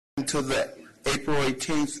to the April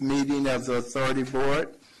 18th meeting of the Authority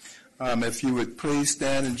Board. If you would please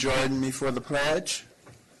stand and join me for the pledge.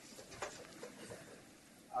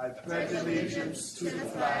 I pledge allegiance to the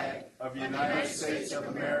flag of the United States of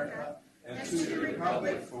America and to the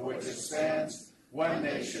republic for which it stands, one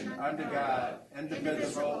nation, under God,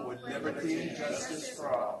 indivisible, with liberty and justice for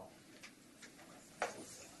all.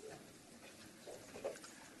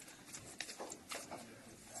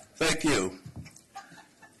 Thank you.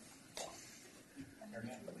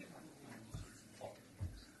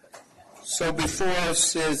 So before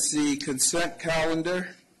us is the consent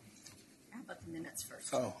calendar. How about the minutes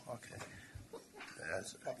first? Oh, okay.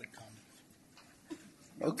 That's public comment.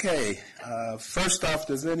 Okay. First off,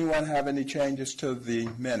 does anyone have any changes to the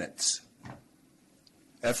minutes?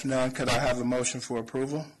 If none, could I have a motion for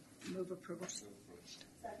approval? Move approval.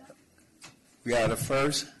 We got a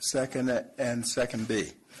first, second, and second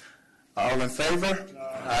B. All in favor?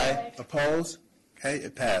 Aye. Opposed? Okay,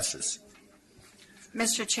 it passes.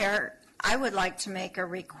 Mr. Chair, I would like to make a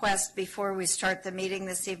request before we start the meeting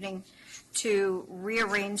this evening to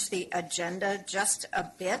rearrange the agenda just a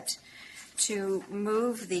bit, to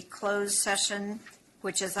move the closed session,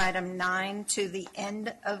 which is item 9, to the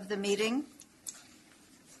end of the meeting.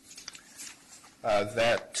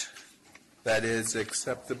 That is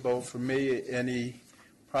acceptable for me. Any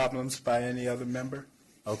problems by any other member?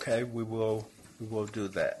 Okay, we will do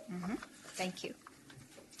that. Mm-hmm. Thank you.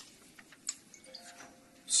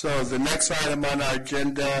 So the next item on our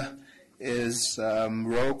agenda is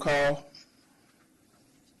roll call.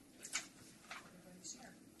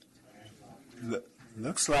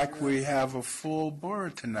 Looks like we have a full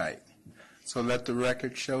board tonight. So let the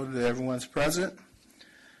record show that everyone's present.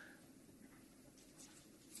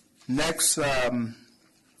 Next,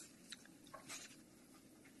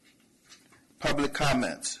 public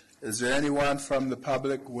comments. Is there anyone from the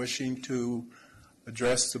public wishing to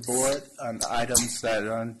address the board on items that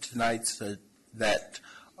are on tonight's that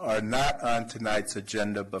are not on tonight's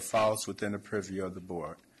agenda but falls within the purview of the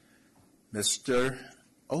board? Mr.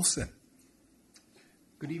 Olson.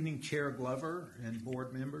 Good evening, Chair Glover and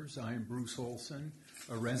board members. I am Bruce Olson,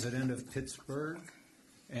 a resident of Pittsburgh,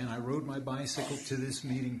 and I rode my bicycle to this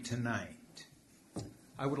meeting tonight.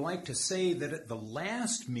 I would like to say that at the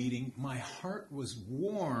last meeting, my heart was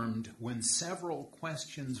warmed when several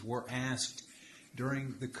questions were asked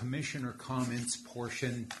during the commissioner comments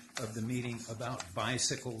portion of the meeting about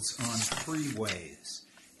bicycles on freeways.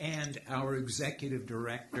 And our executive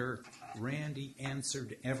director, Randy,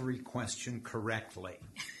 answered every question correctly.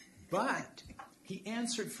 But he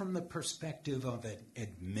answered from the perspective of an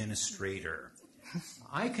administrator.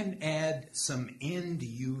 I can add some end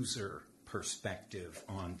user perspective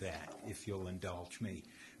on that, if you'll indulge me.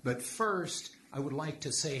 But first, I would like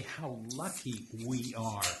to say how lucky we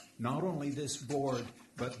are, not only this board,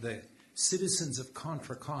 but the citizens of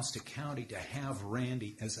Contra Costa County, to have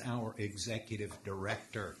Randy as our executive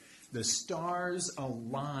director. The stars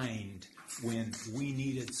aligned when we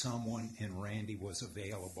needed someone and Randy was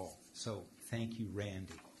available. So thank you,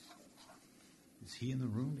 Randy. Is he in the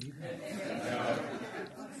room even? No.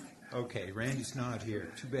 Okay, Randy's not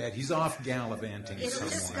here. Too bad. He's off gallivanting somewhere. It'll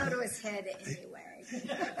just go to his head anyway.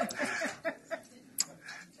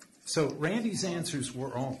 So Randy's answers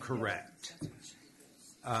were all correct.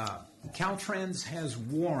 Caltrans has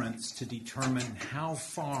warrants to determine how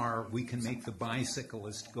far we can make the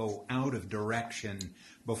bicyclist go out of direction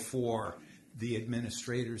before the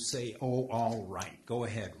administrators say, oh, all right, go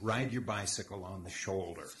ahead, ride your bicycle on the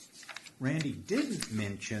shoulder. Randy didn't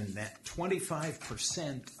mention that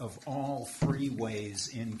 25% of all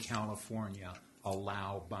freeways in California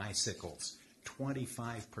allow bicycles.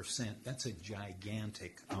 25%, that's a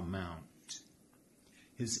gigantic amount.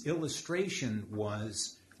 His illustration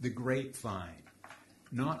was the grapevine.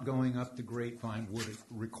 Not going up the grapevine would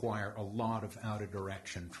require a lot of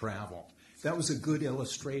out-of-direction travel. That was a good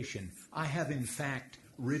illustration. I have, in fact,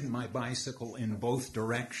 ridden my bicycle in both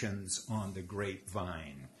directions on the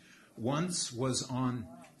grapevine. Once was on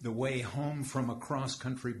the way home from a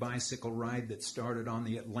cross-country bicycle ride that started on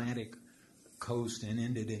the Atlantic coast and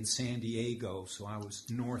ended in San Diego, so I was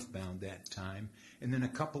northbound that time. And then a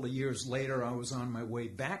couple of years later, I was on my way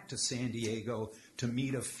back to San Diego to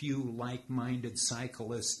meet a few like-minded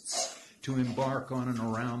cyclists to embark on an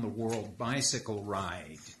around-the-world bicycle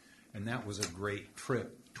ride. And that was a great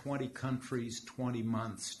trip. 20 countries, 20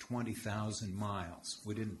 months, 20,000 miles.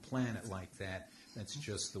 We didn't plan it like that. That's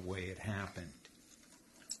just the way it happened.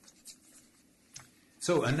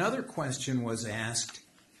 So another question was asked,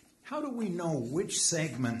 how do we know which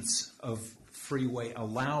segments of freeway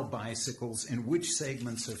allow bicycles and which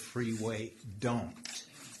segments of freeway don't?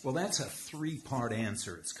 Well, that's a three-part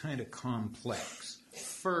answer. It's kind of complex.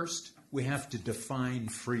 First, we have to define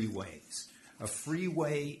freeways. A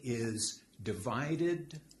freeway is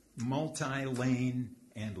divided, multi-lane,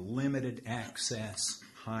 and limited access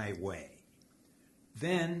highway.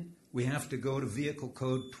 Then we have to go to Vehicle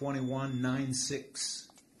Code 21960.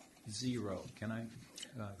 Can I?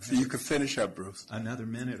 You can finish up, Bruce. Another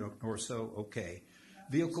minute or so? Okay.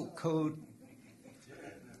 Vehicle Code.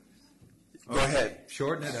 Go ahead.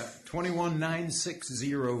 Shorten it up.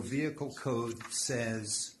 21960 Vehicle Code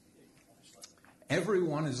says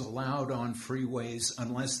everyone is allowed on freeways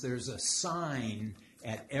unless there's a sign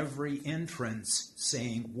at every entrance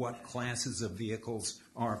saying what classes of vehicles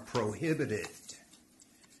are prohibited.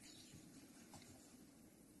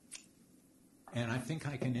 And I think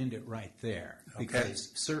I can end it right there,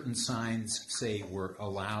 because certain signs say we're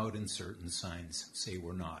allowed and certain signs say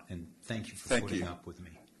we're not. And thank you for putting up with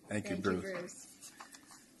me. Thank you, Bruce.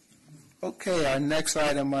 Okay, our next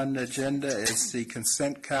item on the agenda is the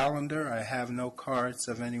consent calendar. I have no cards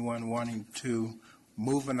of anyone wanting to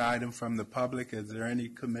move an item from the public. Is there any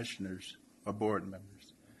commissioners or board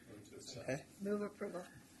members? Okay. Move approval.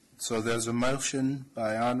 So there's a motion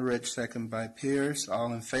by Honorich, second by Pierce.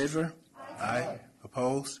 All in favor? Aye.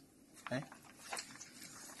 Opposed? Okay.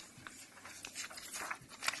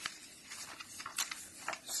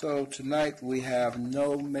 So tonight we have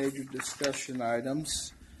no major discussion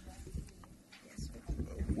items.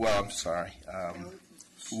 Well, I'm sorry.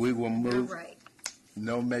 We will move. Right.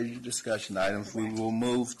 No major discussion items. We will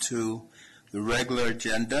move to the regular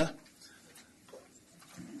agenda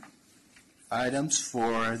items.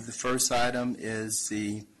 For the first item is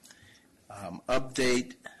the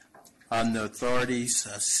update on the authority's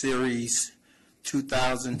Series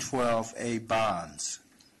 2012A bonds.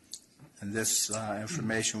 And this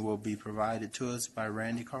information will be provided to us by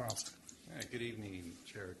Randy Carlson. Good evening,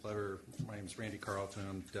 Chair Clever. My name is Randy Carlton.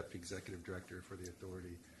 I'm Deputy Executive Director for the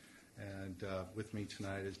authority. And with me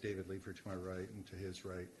tonight is David Leifer to my right, and to his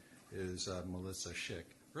right is Melissa Schick.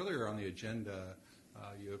 Earlier on the agenda,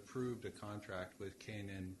 you approved a contract with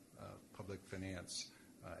K&N Public Finance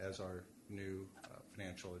as our new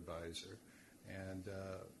financial advisor. And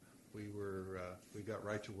we got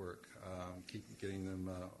right to work, getting them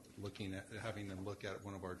having them look at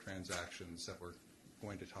one of our transactions that we're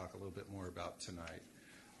going to talk a little bit more about tonight.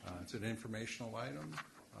 It's an informational item.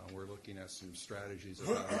 We're looking at some strategies of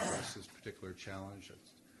how to address this particular challenge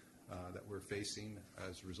that we're facing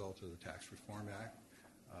as a result of the Tax Reform Act.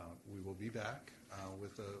 We will be back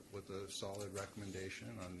with a solid recommendation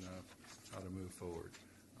on how to move forward.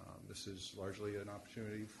 This is largely an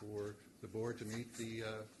opportunity for the board to meet the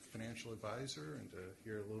financial advisor and to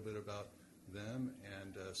hear a little bit about them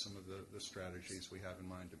and some of the strategies we have in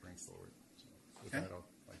mind to bring forward. So with that, I'll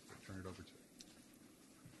like to turn it over to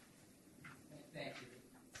Thank you.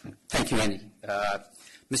 Thank you, Andy.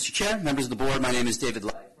 Mr. Chair, members of the board, my name is David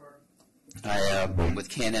Leifer. I work with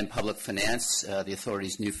K&N Public Finance, the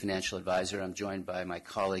authority's new financial advisor. I'm joined by my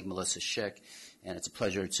colleague, Melissa Schick, and it's a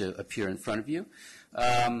pleasure to appear in front of you.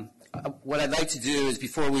 What I'd like to do is,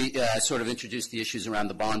 before we sort of introduce the issues around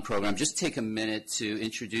the bond program, just take a minute to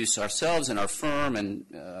introduce ourselves and our firm and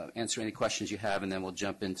answer any questions you have, and then we'll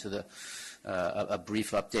jump into a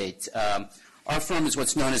brief update. Our firm is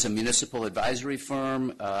what's known as a municipal advisory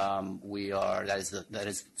firm. That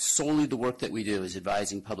is solely the work that we do, is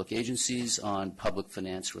advising public agencies on public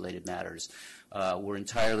finance-related matters. We're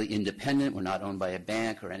entirely independent. We're not owned by a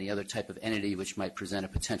bank or any other type of entity which might present a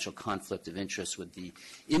potential conflict of interest with the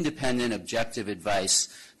independent, objective advice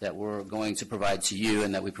that we're going to provide to you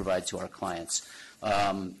and that we provide to our clients.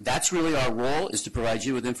 That's really our role, is to provide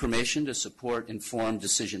you with information to support informed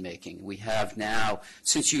decision-making. We have now,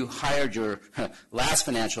 since you hired your last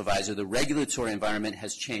financial advisor, the regulatory environment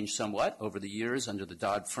has changed somewhat over the years under the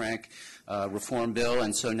Dodd-Frank reform bill,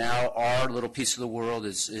 and so now our little piece of the world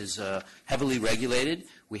is heavily regulated.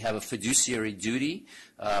 We have a fiduciary duty,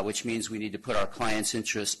 which means we need to put our clients'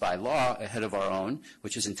 interests by law ahead of our own,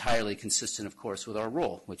 which is entirely consistent, of course, with our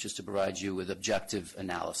role, which is to provide you with objective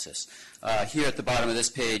analysis. Here at the bottom of this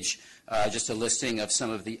page, just a listing of some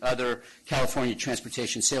of the other California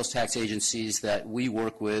transportation sales tax agencies that we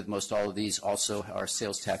work with. Most all of these also are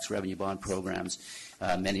sales tax revenue bond programs.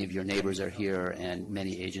 Many of your neighbors are here, and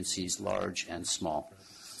many agencies, large and small.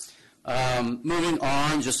 Moving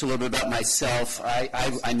on, just a little bit about myself.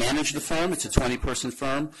 I manage the firm. It's a 20-person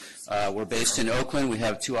firm. We're based in Oakland. We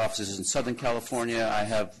have 2 offices in Southern California. I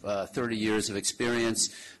have 30 years of experience,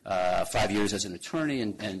 5 years as an attorney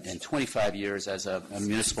and 25 years as a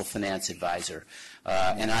municipal finance advisor.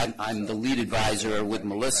 And I'm the lead advisor with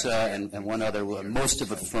Melissa and one other, most of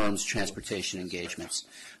the firm's transportation engagements.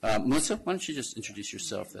 Melissa, why don't you just introduce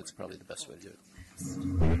yourself? That's probably the best way to do it.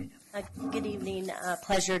 Good evening.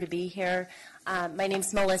 Pleasure to be here. My name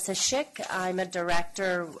is Melissa Schick. I'm a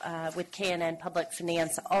director with K&N Public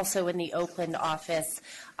Finance, also in the Oakland office.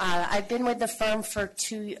 I've been with the firm for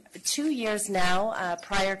two years now.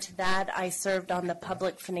 Prior to that, I served on the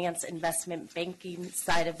public finance investment banking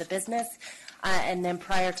side of the business. And then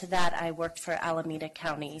prior to that, I worked for Alameda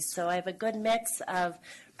County. So I have a good mix of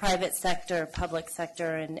private sector, public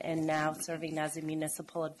sector, and now serving as a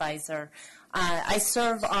municipal advisor. I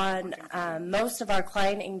serve on most of our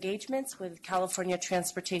client engagements with California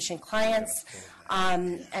transportation clients,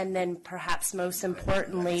 and then perhaps most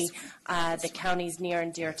importantly, the county's near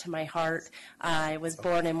and dear to my heart. I was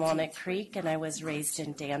born in Walnut Creek, and I was raised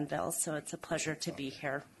in Danville, so it's a pleasure to be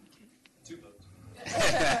here.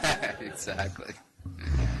 Exactly.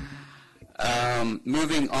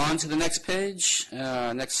 Moving on to the next page,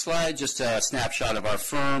 next slide, just a snapshot of our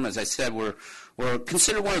firm. As I said, we're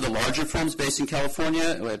considered one of the larger firms based in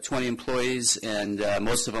California. We have 20 employees, and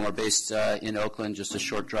most of them are based in Oakland, just a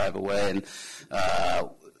short drive away. And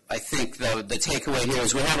I think the takeaway here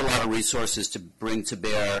is we have a lot of resources to bring to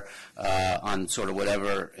bear on sort of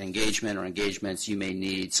whatever engagement or engagements you may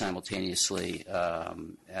need simultaneously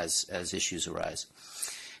as issues arise.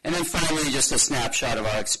 And then finally, just a snapshot of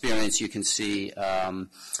our experience. You can see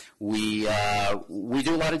we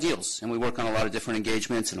do a lot of deals, and we work on a lot of different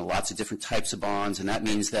engagements and lots of different types of bonds, and that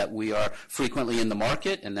means that we are frequently in the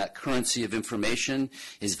market, and that currency of information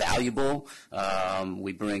is valuable.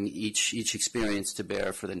 We bring each experience to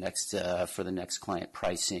bear for the next client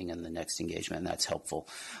pricing and the next engagement, and that's helpful.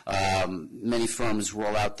 Many firms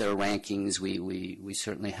roll out their rankings. We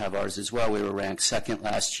certainly have ours as well. We were ranked second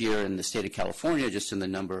last year in the state of California, just in the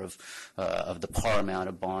number of the par amount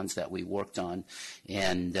of bonds that we worked on,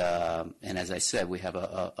 and as I said, we have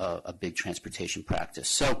a big transportation practice.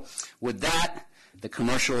 So with that, the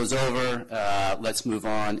commercial is over. Let's move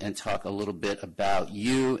on and talk a little bit about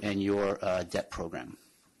you and your debt program.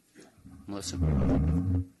 Melissa.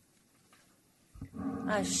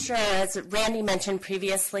 Sure. As Randy mentioned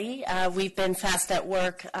previously, we've been fast at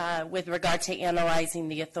work with regard to analyzing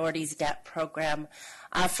the authority's debt program.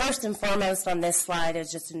 First and foremost on this slide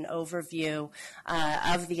is just an overview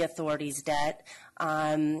of the authority's debt.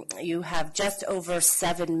 You have just over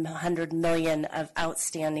 $700 million of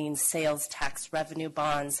outstanding sales tax revenue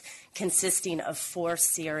bonds consisting of 4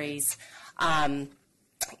 series.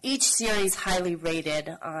 Each series highly rated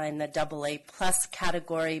in the AA plus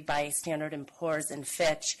category by Standard & Poor's and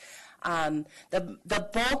Fitch. The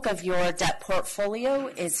bulk of your debt portfolio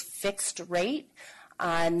is fixed rate,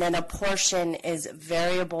 and then a portion is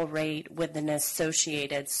variable rate with an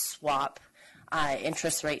associated swap,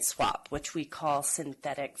 interest rate swap, which we call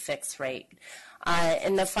synthetic fixed rate.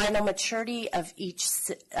 And the final maturity of each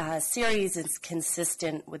series is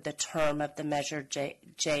consistent with the term of the Measure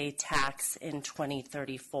J tax in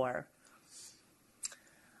 2034.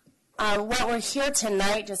 What we're here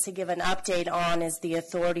tonight, just to give an update on, is the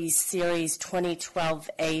authority's Series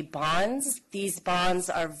 2012A bonds. These bonds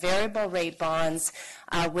are variable rate bonds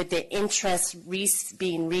with the interest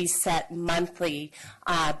being reset monthly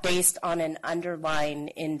based on an underlying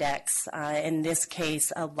index, in this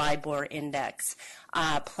case a LIBOR index,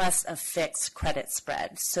 plus a fixed credit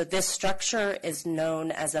spread. So this structure is known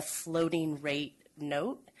as a floating rate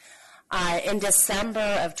note. In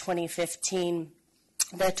December of 2015,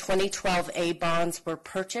 the 2012A bonds were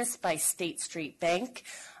purchased by State Street Bank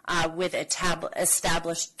with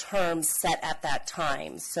established terms set at that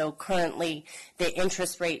time. So currently, the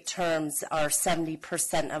interest rate terms are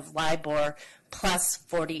 70% of LIBOR plus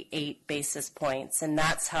 48 basis points, and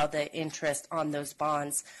that's how the interest on those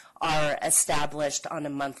bonds are established on a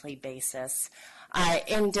monthly basis.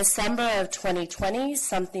 In December of 2020,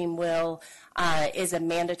 something is a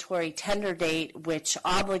mandatory tender date which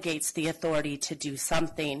obligates the authority to do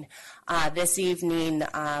something. This evening,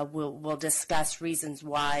 we'll discuss reasons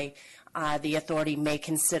why the authority may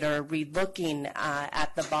consider relooking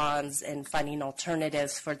at the bonds and finding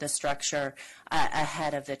alternatives for the structure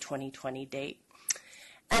ahead of the 2020 date.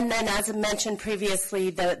 And then, as I mentioned previously,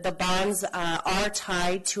 the bonds are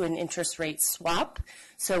tied to an interest rate swap.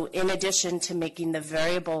 So in addition to making the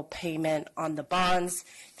variable payment on the bonds,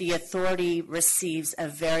 the authority receives a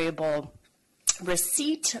variable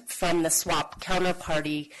receipt from the swap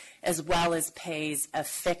counterparty, as well as pays a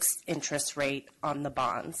fixed interest rate on the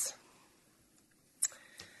bonds.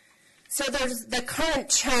 So there's the current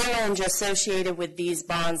challenge associated with these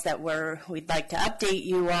bonds that we'd like to update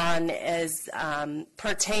you on is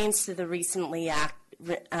pertains to the recently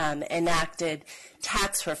enacted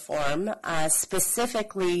tax reform,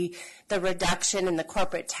 specifically the reduction in the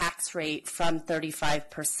corporate tax rate from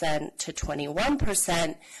 35% to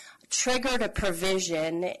 21%, triggered a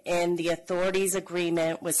provision in the authority's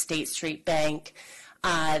agreement with State Street Bank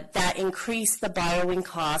that increased the borrowing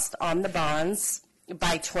cost on the bonds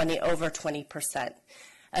by over 20%.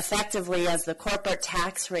 Effectively, as the corporate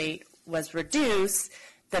tax rate was reduced,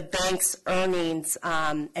 the bank's earnings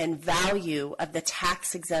and value of the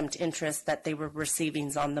tax-exempt interest that they were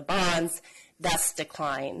receiving on the bonds thus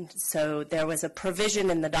declined. So there was a provision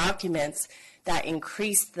in the documents that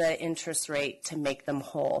increased the interest rate to make them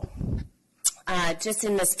whole. Just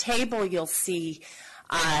in this table, you'll see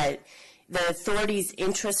the authority's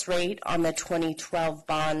interest rate on the 2012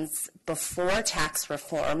 bonds before tax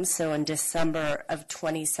reform, so in December of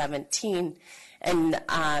 2017, and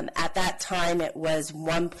at that time it was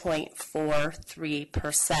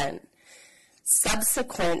 1.43%.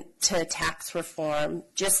 Subsequent to tax reform,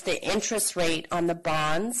 just the interest rate on the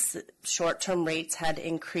bonds, short-term rates had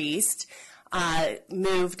increased,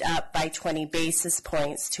 moved up by 20 basis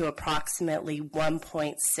points to approximately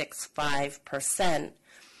 1.65%.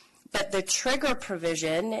 But the trigger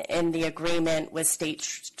provision in the agreement with State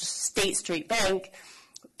Street Bank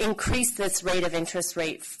increased this rate of interest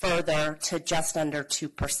rate further to just under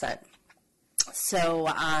 2%. So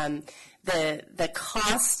the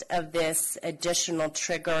cost of this additional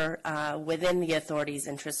trigger within the authority's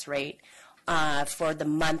interest rate for the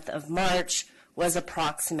month of March was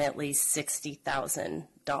approximately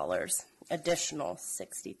 $60,000, additional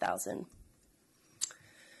 $60,000.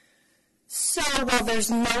 So while there's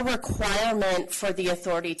no requirement for the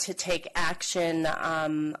authority to take action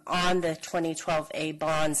on the 2012A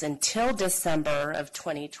bonds until December of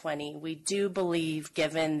 2020, we do believe,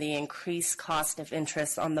 given the increased cost of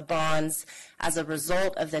interest on the bonds as a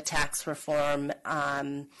result of the tax reform,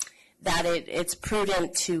 that it's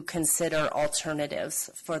prudent to consider alternatives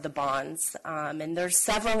for the bonds. And there's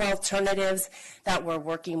several alternatives that we're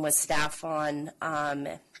working with staff on.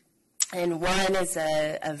 And one is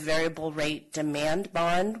a variable rate demand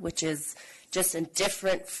bond, which is just a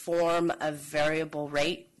different form of variable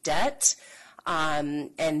rate debt.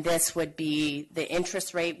 And this would be, the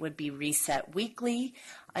interest rate would be reset weekly.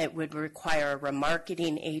 It would require a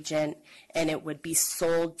remarketing agent, and it would be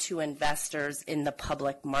sold to investors in the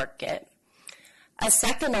public market. A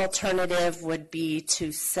second alternative would be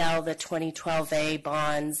to sell the 2012A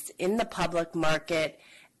bonds in the public market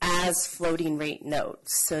as floating rate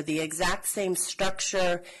notes. So the exact same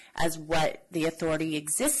structure as what the authority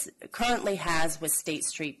currently has with State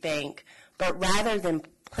Street Bank, but rather than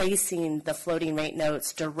placing the floating rate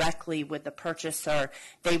notes directly with the purchaser,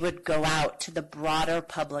 they would go out to the broader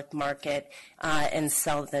public market and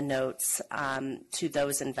sell the notes to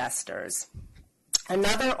those investors.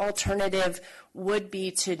 Another alternative would be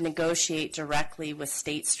to negotiate directly with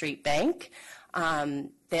State Street Bank.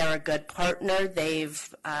 They're a good partner.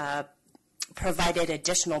 They've provided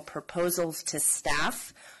additional proposals to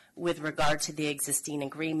staff with regard to the existing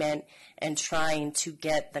agreement and trying to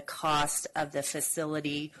get the cost of the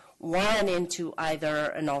facility, one, into either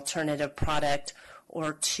an alternative product,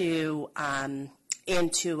 or two,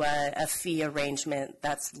 into a fee arrangement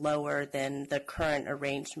that's lower than the current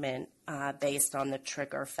arrangement based on the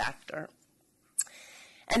trigger factor.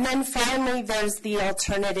 And then finally, there's the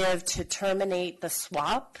alternative to terminate the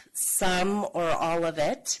swap, some or all of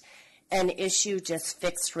it, and issue just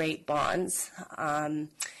fixed rate bonds. And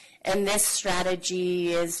this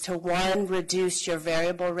strategy is to, one, reduce your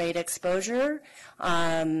variable rate exposure,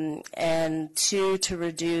 and two, to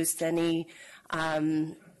reduce any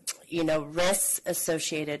risks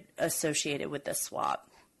associated with the swap.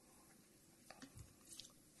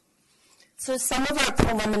 So some of our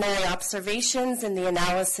preliminary observations and the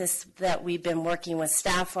analysis that we've been working with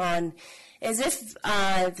staff on is if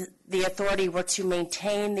the authority were to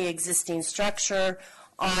maintain the existing structure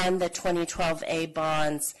on the 2012A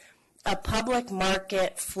bonds, a public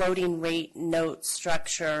market floating rate note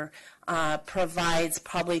structure provides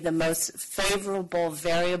probably the most favorable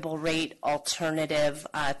variable rate alternative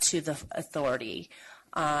to the authority.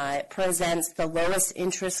 It presents the lowest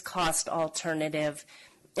interest cost alternative,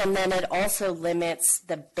 and then it also limits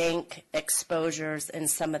the bank exposures and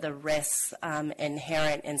some of the risks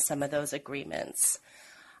inherent in some of those agreements.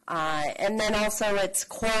 And then also it's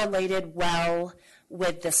correlated well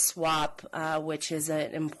with the swap, which is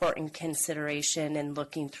an important consideration in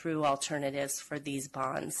looking through alternatives for these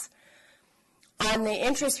bonds. On the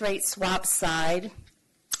interest rate swap side,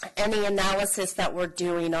 any analysis that we're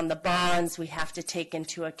doing on the bonds, we have to take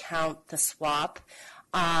into account the swap.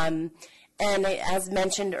 And as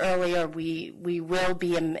mentioned earlier, we will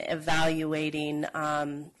be evaluating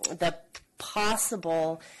the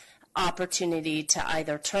possible opportunity to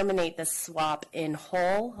either terminate the swap in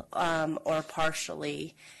whole or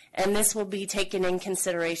partially. And this will be taken in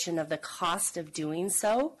consideration of the cost of doing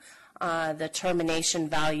so. The termination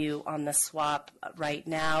value on the swap right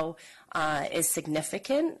now is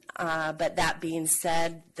significant, but that being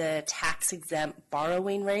said, the tax-exempt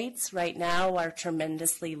borrowing rates right now are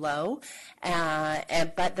tremendously low,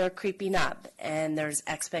 but they're creeping up, and there's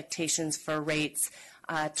expectations for rates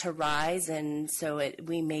to rise, and so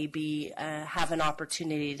we may have an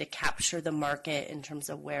opportunity to capture the market in terms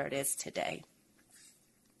of where it is today.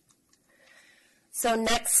 So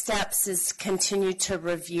next steps is continue to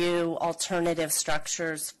review alternative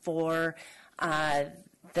structures for the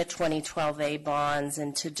 2012A bonds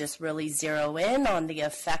and to just really zero in on the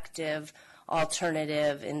effective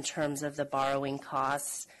alternative in terms of the borrowing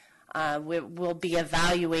costs. We'll be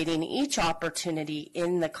evaluating each opportunity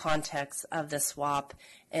in the context of the swap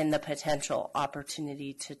and the potential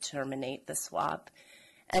opportunity to terminate the swap.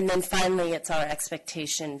 And then finally, it's our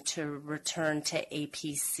expectation to return to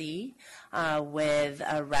APC with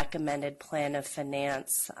a recommended plan of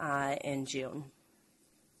finance in June.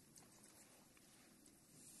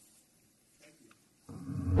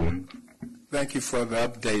 Thank you for the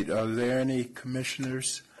update. Are there any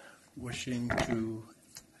commissioners wishing to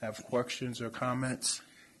have questions or comments?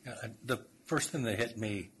 The first thing that hit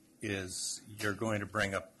me is you're going to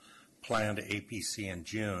bring a plan to APC in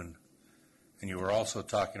June, and you were also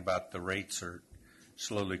talking about the rates are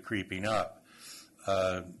slowly creeping up.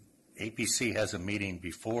 APC has a meeting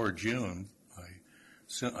before June.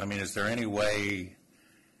 I mean, is there any way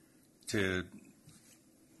to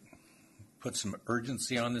put some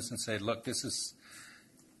urgency on this and say, look, this is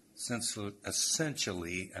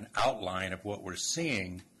essentially an outline of what we're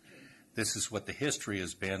seeing. This is what the history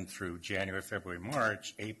has been through January, February,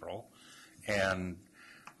 March, April, and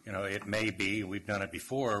you know, it may be, we've done it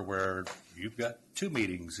before, where you've got 2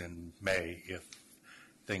 meetings in May if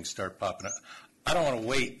things start popping up. I don't want to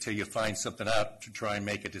wait till you find something out to try and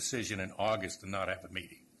make a decision in August and not have a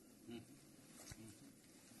meeting.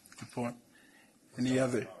 Good point. Any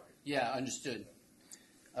other? Yeah, understood.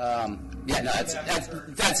 That's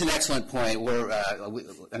an excellent point.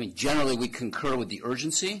 I mean, generally we concur with the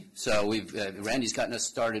urgency. So Randy's gotten us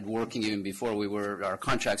started working even before our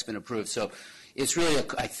contract's been approved. So it's really,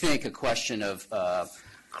 I think, a question of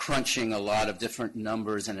crunching a lot of different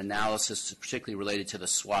numbers and analysis, particularly related to the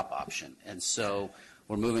swap option. And so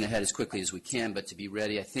we're moving ahead as quickly as we can, but to be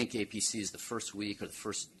ready, I think APC is the first week or the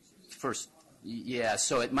first. Yeah,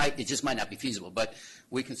 so it just might not be feasible, but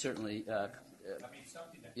we can certainly.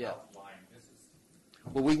 Something to outline.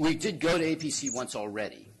 Well, we did go to APC once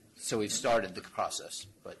already, so we've started the process,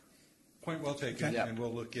 but. Point well taken, Yeah. and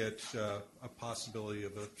we'll look at a possibility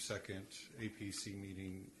of a second APC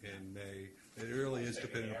meeting in May. It really is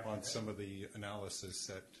dependent upon some of the analysis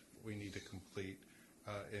that we need to complete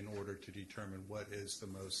in order to determine what is the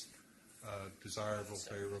most desirable,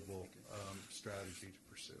 favorable strategy to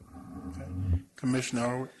pursue. Okay. Commissioner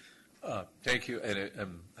Harwood? Thank you,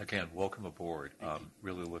 and again, welcome aboard.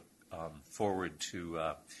 Really look forward to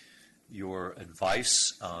your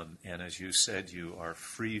advice, and as you said, you are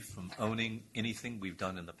free from owning anything we've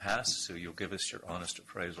done in the past, so you'll give us your honest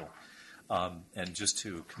appraisal. And just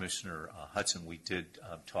to Commissioner Hudson, we did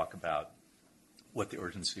talk about what the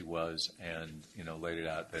urgency was and, laid it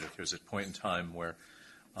out that if there's a point in time where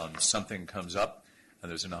something comes up and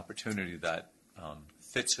there's an opportunity that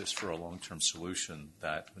fits us for a long-term solution,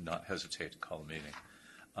 that would not hesitate to call a meeting.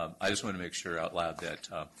 I just want to make sure out loud that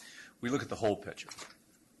we look at the whole picture.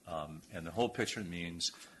 And the whole picture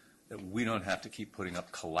means that we don't have to keep putting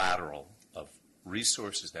up collateral of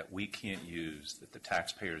resources that we can't use that the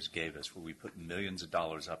taxpayers gave us, where we put millions of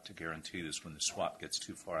dollars up to guarantee this when the swap gets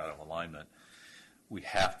too far out of alignment. We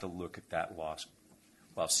have to look at that loss.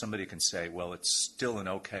 While somebody can say, well, it's still an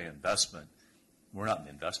okay investment, we're not in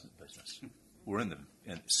the investment business. We're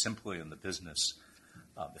simply in the business.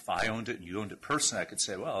 If I owned it and you owned it personally, I could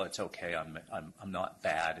say, well, it's okay. I'm not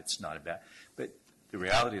bad. It's not a bad. But the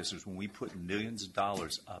reality is when we put millions of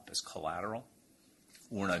dollars up as collateral,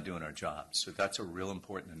 we're not doing our job. So that's a real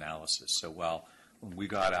important analysis. So while when we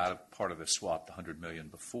got out of part of the swap, the $100 million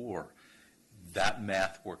before, that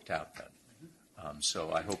math worked out then.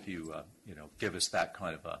 So I hope you give us that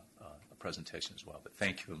kind of a presentation as well. But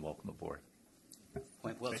thank you and welcome aboard.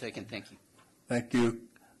 Point well taken. Thank you. Thank you.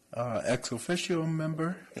 Ex officio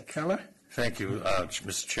member Keller? Thank you,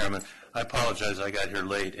 Mr. Chairman. I apologize, I got here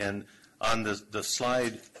late. And on the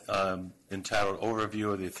slide entitled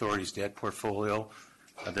Overview of the Authority's Debt Portfolio,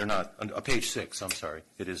 they're not, on page 6, I'm sorry,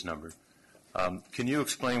 it is numbered. Can you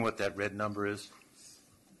explain what that red number is?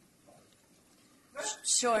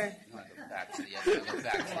 Sure. You want to go back to the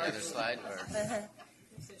other slide, or you want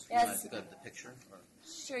Yes, to go to the picture? Or?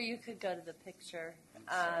 sure, you could go to the picture.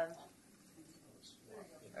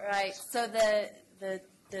 Right, so the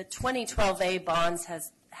 2012A bonds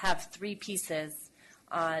have three pieces.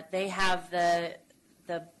 They have the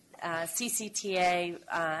CCTA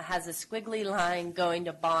has a squiggly line going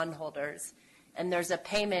to bondholders, and there's a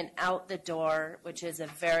payment out the door, which is a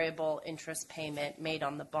variable interest payment made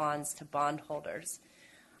on the bonds to bondholders.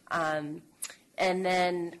 And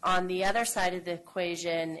then on the other side of the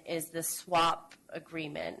equation is the swap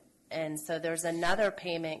agreement. And so there's another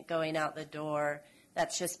payment going out the door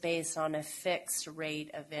that's just based on a fixed rate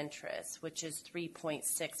of interest, which is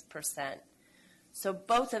 3.6%. So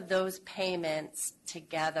both of those payments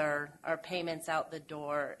together are payments out the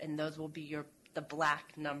door, and those will be the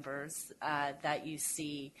black numbers that you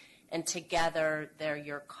see. And together, they're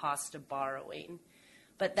your cost of borrowing.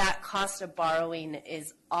 But that cost of borrowing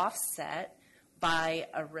is offset by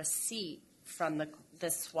a receipt from the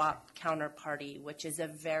swap counterparty, which is a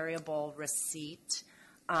variable receipt.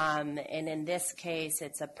 And in this case,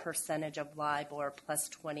 it's a percentage of LIBOR plus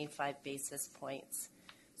 25 basis points.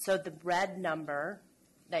 So the red number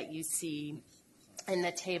that you see in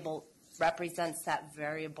the table represents that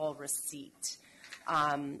variable receipt.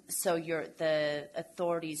 So the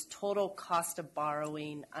authority's total cost of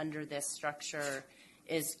borrowing under this structure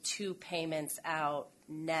is 2 payments out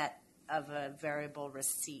net of a variable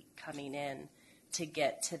receipt coming in to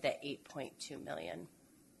get to the $8.2 million.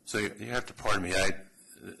 So you have to pardon me.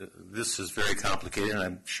 This is very complicated, and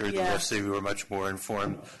I'm sure the rest of you are much more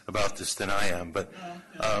informed about this than I am. But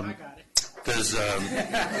I got it. does then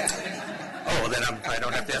I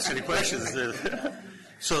don't have to ask any questions.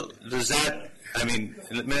 So does that? I mean,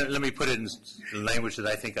 let me put it in language that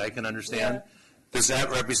I think I can understand. Yeah. Does that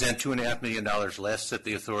represent $2.5 million less that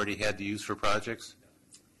the authority had to use for projects?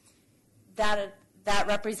 That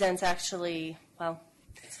represents actually, well.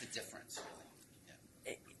 It's the difference.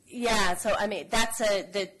 Yeah, so I mean,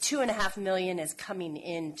 the $2.5 million is coming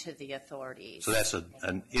into the authorities. So that's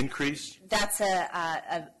an increase? That's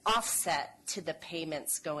a offset to the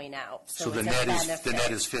payments going out. So the it's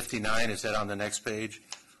net is 59. Is that on the next page?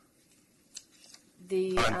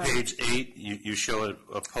 On page 8, you show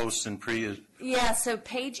a post and pre. Yeah, so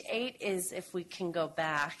page 8 is, if we can go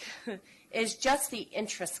back, is just the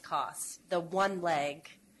interest cost. The one leg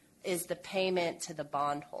is the payment to the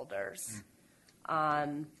bondholders.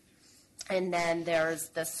 And then there's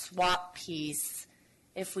the swap piece.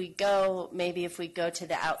 If we go to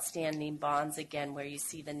the outstanding bonds again, where you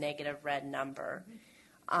see the negative red number,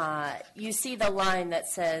 you see the line that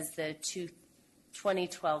says the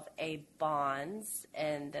 2012A bonds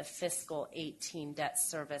and the fiscal 18 debt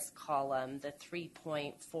service column, the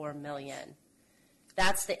 $3.4 million.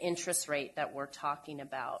 That's the interest rate that we're talking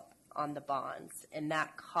about on the bonds, and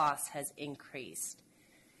that cost has increased.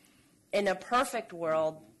 In a perfect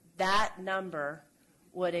world, that number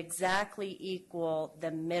would exactly equal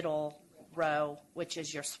the middle row, which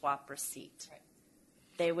is your swap receipt.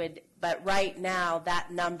 They would, but right now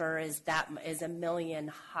that number is $1 million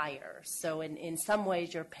higher. So in some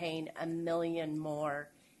ways, you're paying $1 million more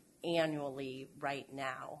annually right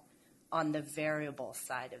now on the variable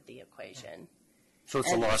side of the equation. So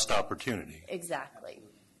it's a lost opportunity. Exactly.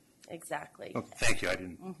 Oh, thank you.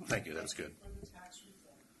 Thank you. That was good.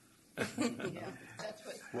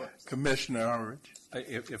 Commissioner Ulrich.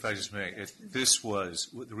 If I just may, this was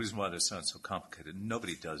the reason why this sounds so complicated.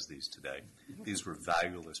 Nobody does these today. These were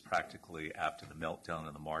valueless practically after the meltdown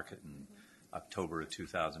in the market in October of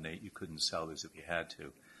 2008. You couldn't sell these if you had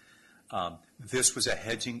to. This was a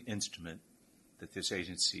hedging instrument that this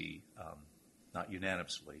agency, not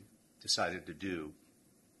unanimously, decided to do.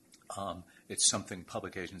 It's something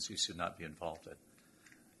public agencies should not be involved in.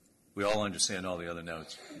 We all understand all the other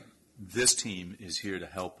notes. This team is here to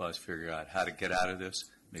help us figure out how to get out of this,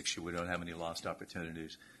 make sure we don't have any lost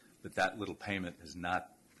opportunities. But that little payment is not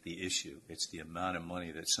the issue. It's the amount of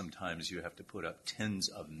money that sometimes you have to put up tens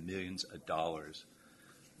of millions of dollars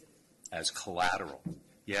as collateral.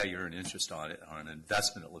 Yeah, you're an interest on it. On an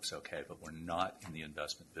investment, it looks okay, but we're not in the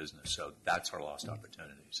investment business. So that's our lost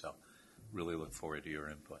opportunity. So really look forward to your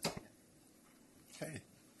input. Okay.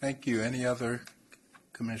 Thank you. Any other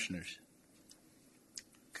commissioners?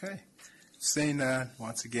 Okay. Seeing none,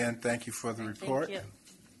 once again, thank you for the report.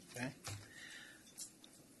 Thank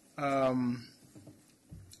you. Okay.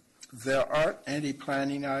 There aren't any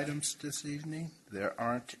planning items this evening. There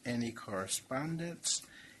aren't any correspondence.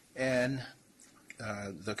 And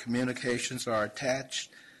the communications are attached,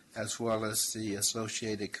 as well as the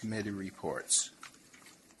associated committee reports.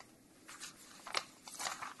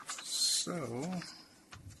 So,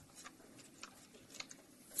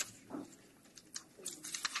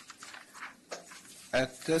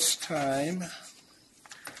 at this time,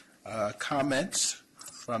 comments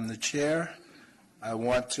from the chair. I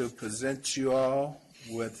want to present you all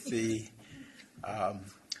with the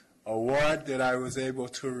award that I was able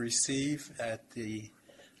to receive at the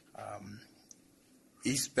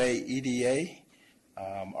East Bay EDA,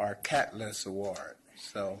 our Catless Award.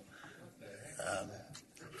 So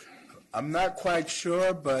I'm not quite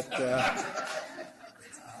sure, but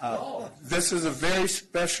this is a very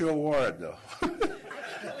special award, though.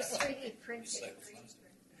 It was 3D printed.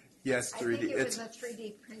 Yes, 3D. I think it was a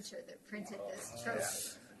 3D printer that printed this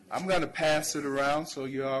trophy. I'm going to pass it around so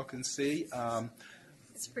you all can see.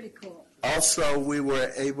 It's pretty cool. Also, we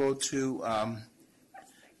were able to,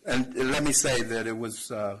 and let me say that it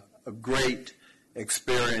was a great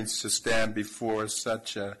experience to stand before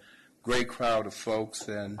such a great crowd of folks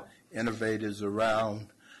and innovators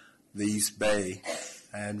around the East Bay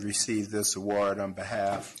and receive this award on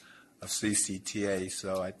behalf of CCTA.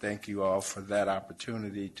 So I thank you all for that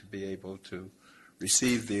opportunity to be able to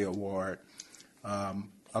receive the award.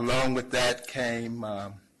 Along with that came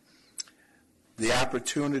the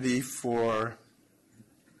opportunity for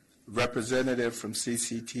representative from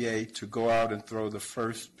CCTA to go out and throw the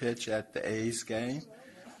first pitch at the A's game,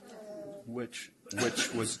 which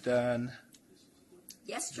was done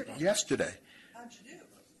Yesterday.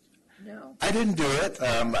 No. I didn't do it.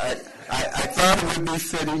 I thought it would be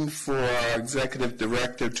fitting for our executive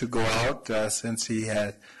director to go out since he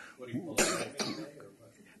had.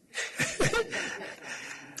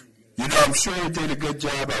 I'm sure he did a good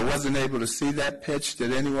job. I wasn't able to see that pitch.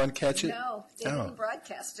 Did anyone catch it? No, they didn't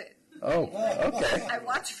broadcast it. Oh, okay. I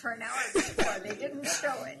watched for an hour before. They didn't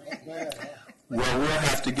show it. Well, we'll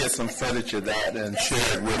have to get some footage of that and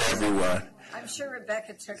share it with everyone. I'm sure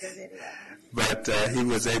Rebecca took a video. But he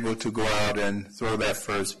was able to go out and throw that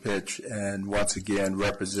first pitch, and once again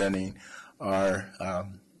representing our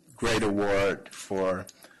great award for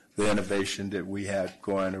the innovation that we have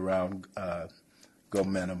going around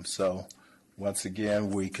Gomentum. So once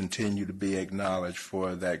again, we continue to be acknowledged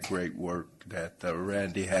for that great work that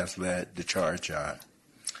Randy has led the charge on.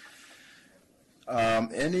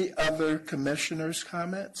 Any other commissioners'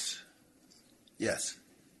 comments? Yes.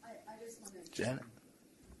 I just want to Janet?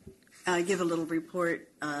 give a little report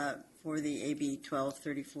for the AB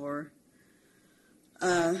 1234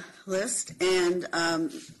 list. And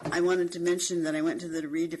I wanted to mention that I went to the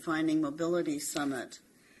Redefining Mobility Summit.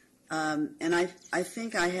 And I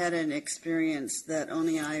think I had an experience that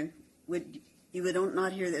only you would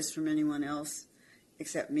not hear this from anyone else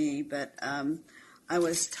except me, but I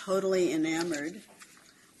was totally enamored.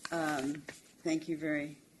 Thank you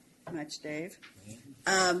very much, Dave.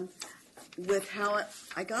 With how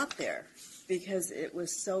I got there, because it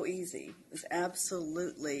was so easy. It was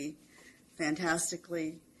absolutely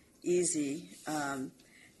fantastically easy.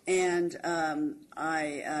 And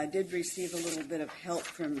I did receive a little bit of help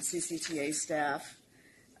from CCTA staff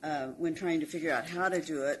when trying to figure out how to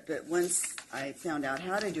do it. But once I found out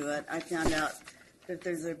how to do it, I found out that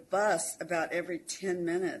there's a bus about every 10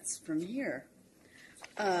 minutes from here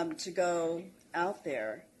to go out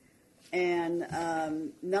there. And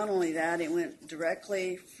not only that, it went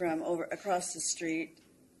directly from across the street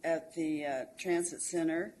at the transit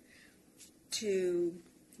center to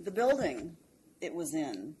the building it was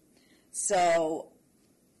in. So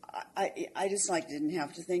I just didn't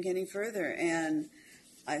have to think any further, and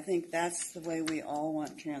I think that's the way we all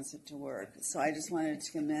want transit to work. So I just wanted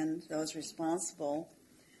to commend those responsible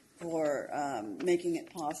for making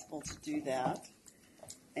it possible to do that,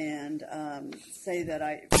 and say that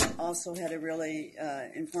I also had a really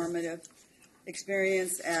informative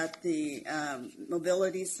experience at the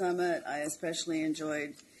Mobility Summit. I especially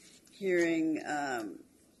enjoyed hearing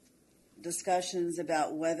discussions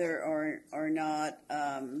about whether or not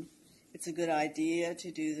it's a good idea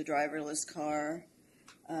to do the driverless car.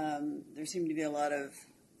 There seem to be a lot of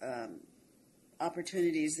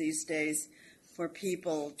opportunities these days for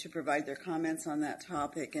people to provide their comments on that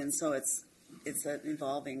topic, and so it's an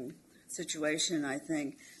evolving situation, I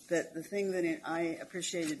think. But the thing that I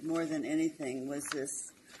appreciated more than anything was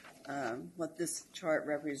this, what this chart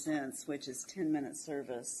represents, which is 10-minute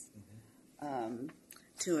service.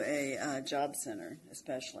 to a job center,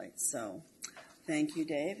 especially. So, thank you,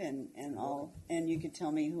 Dave, and you can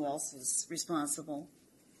tell me who else is responsible.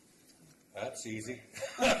 That's easy.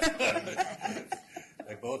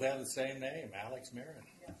 They both have the same name, Alex Marin.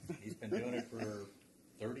 He's been doing it for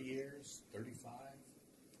 30 years, 35,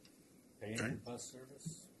 paying for bus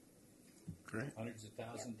service. Great. Hundreds of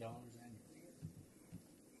thousands of dollars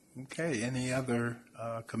annually. Okay, any other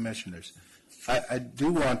commissioners? I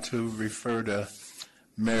do want to refer to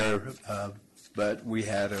Mayor, but we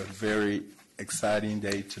had a very exciting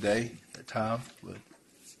day today, Tom, with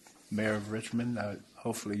Mayor of Richmond.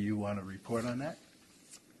 Hopefully you want to report on that?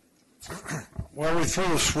 Well, we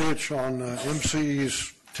threw a switch on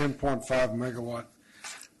MCE's 10.5 megawatt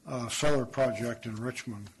solar project in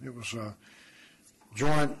Richmond. It was a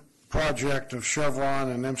joint project of Chevron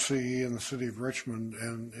and MCE in the city of Richmond,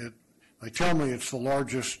 and they tell me it's the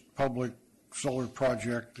largest public solar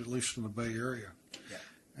project, at least in the Bay Area. Yeah.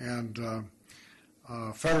 And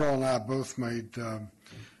Federal and I both made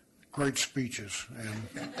great speeches,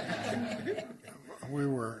 and we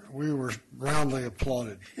were roundly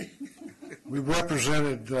applauded. We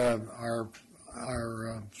represented our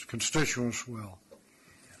constituents well.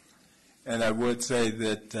 And I would say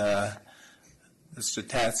that Mr.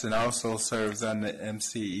 Tatson also serves on the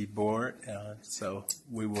MCE board, so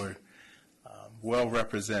we were well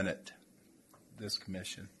represented, this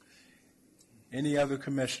commission. Any other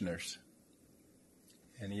commissioners?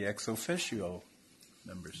 Any ex officio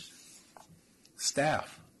members?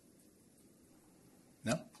 Staff?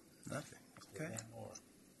 No? Nothing. Okay.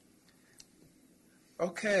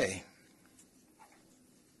 Okay.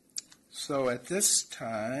 So at this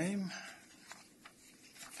time,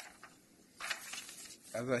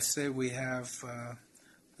 as I say, we have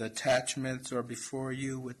the attachments are before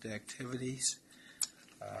you with the activities.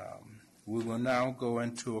 We will now go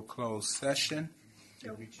into a closed session.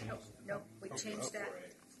 Nope, we changed that.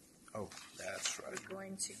 Oh, that's right. We're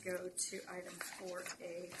going to go to item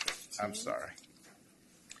 4A. I'm sorry.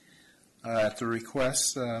 At the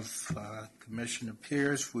request of Commissioner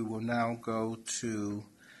Pierce, we will now go to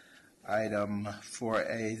item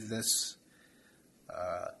 4A. This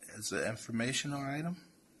is an informational item.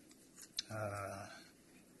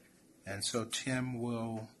 And so Tim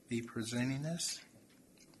will be presenting this.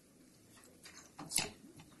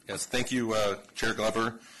 Yes, thank you, Chair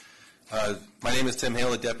Glover. My name is Tim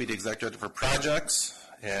Hale, Deputy Executive for Projects,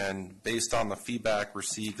 and based on the feedback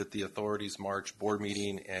received at the authority's March board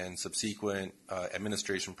meeting and subsequent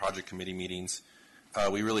administration project committee meetings,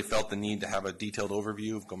 we really felt the need to have a detailed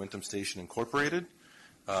overview of Gomentum Station Incorporated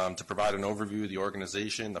to provide an overview of the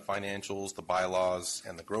organization, the financials, the bylaws,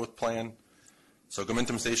 and the growth plan. So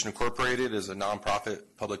Gomentum Station Incorporated is a nonprofit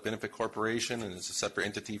public benefit corporation and is a separate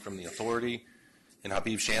entity from the authority. And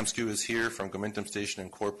Habib Shamsku is here from Gomentum Station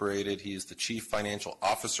Incorporated. He is the Chief Financial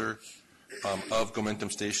Officer of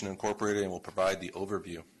Gomentum Station Incorporated and will provide the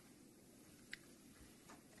overview.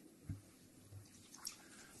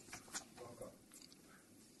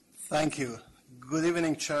 Thank you. Good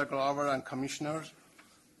evening, Chair Glover and Commissioners.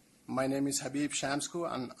 My name is Habib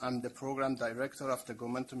Shamsku, and I'm the Program Director of the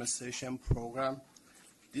Gomentum Station Program.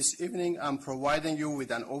 This evening, I'm providing you with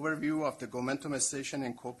an overview of the Gomentum Station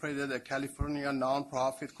Incorporated, a California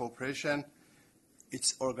nonprofit corporation,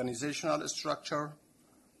 its organizational structure,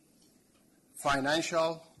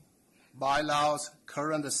 financial, bylaws,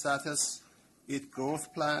 current status, its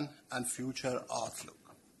growth plan, and future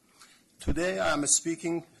outlook. Today, I am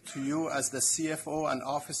speaking to you as the CFO and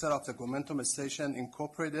officer of the Gomentum Station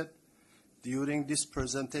Incorporated. During this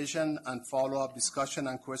presentation and follow-up discussion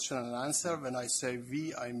and question and answer, when I say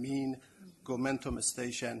we, I mean Gomentum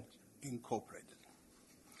Station Incorporated.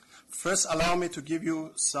 First, allow me to give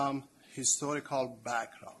you some historical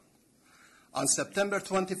background. On September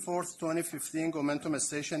 24, 2015, Gomentum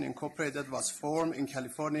Station Incorporated was formed in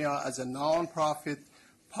California as a non-profit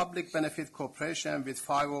public benefit corporation with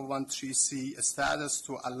 501(c) status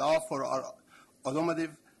to allow for our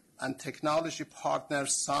automotive and technology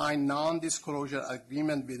partners sign non-disclosure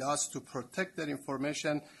agreement with us to protect their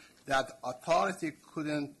information that authority could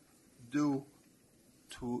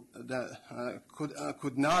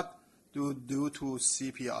not do due to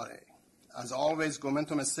CPRA. As always,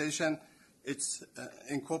 Gomentum Station, its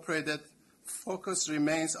incorporated focus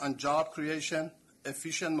remains on job creation,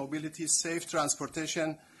 efficient mobility, safe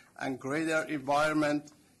transportation, and greater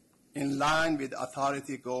environment in line with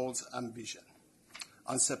authority goals and vision.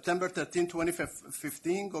 On September 13,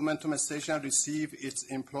 2015, Gomentum Station received its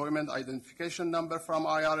employment identification number from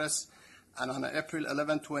IRS, and on April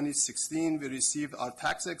 11, 2016, we received our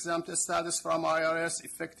tax-exempt status from IRS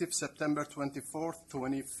effective September 24,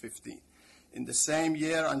 2015. In the same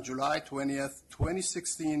year, on July 20th,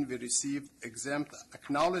 2016, we received exempt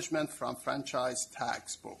acknowledgement from Franchise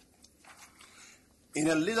Tax Board. In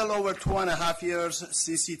a little over 2.5 years,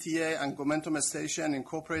 CCTA and Gomentum Station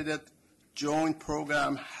Incorporated joint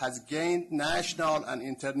program has gained national and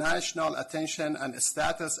international attention and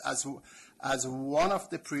status as one of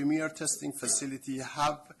the premier testing facilities,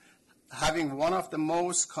 having one of the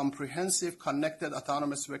most comprehensive connected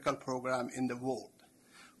autonomous vehicle program in the world.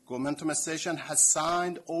 Gomentum Station has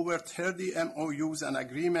signed over 30 MOUs and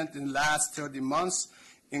agreements in the last 30 months,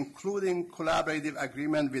 including collaborative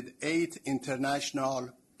agreement with 8 international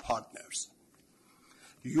partners.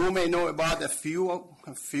 You may know about a few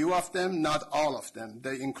of them, not all of them.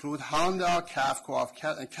 They include Honda, CAFCO of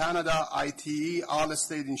Canada, ITE,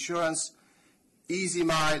 Allstate Insurance, Easy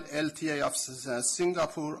Mile, LTA of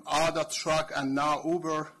Singapore, Ada Truck, and now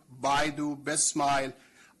Uber, Baidu, Best Mile,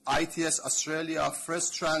 ITS Australia, Fresh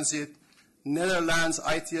Transit, Netherlands,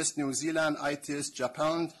 ITS New Zealand, ITS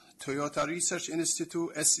Japan, Toyota Research Institute,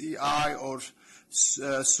 SEI or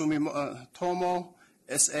Sumitomo,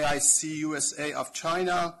 SAIC USA of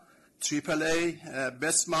China, AAA,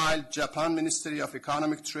 Best Mile, Japan Ministry of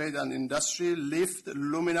Economic Trade and Industry, Lyft,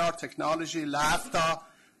 Luminar Technology, LAFTA,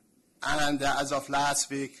 and as of last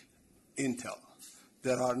week, Intel.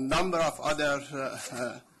 There are a number of other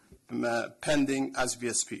pending as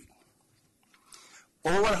we speak.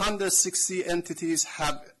 Over 160 entities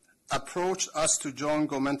have approached us to join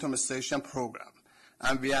Gomentum Station program,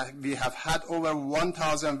 and we have had over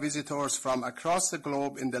 1,000 visitors from across the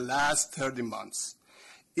globe in the last 30 months.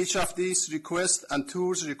 Each of these requests and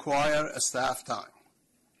tours require a staff time.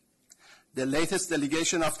 The latest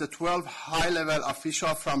delegation of the 12 high-level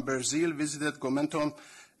officials from Brazil visited Gomentum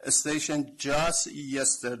Station just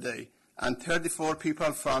yesterday, and 34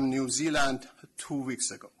 people from New Zealand 2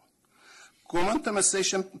 weeks ago. Gomentum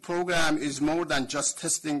Station program is more than just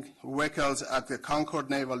testing vehicles at the Concord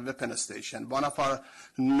Naval Weapons Station. One of our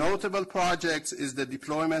notable projects is the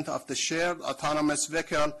deployment of the shared autonomous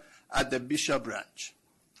vehicle at the Bishop Ranch.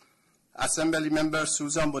 Assembly member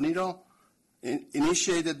Susan Bonito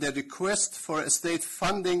initiated the request for state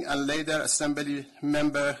funding, and later Assembly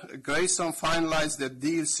member Grayson finalized the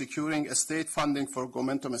deal securing state funding for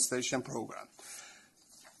Gomentum Station program.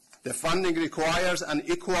 The funding requires an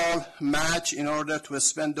equal match in order to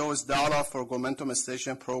spend those dollars for Gomentum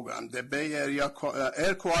Station program. The Bay Area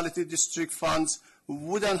Air Quality District funds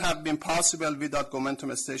wouldn't have been possible without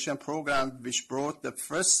Gomentum Station program, which brought the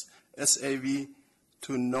first SAV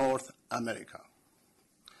to North America.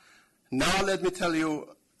 Now let me tell you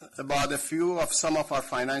about a few of some of our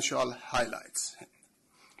financial highlights.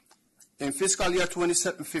 In fiscal year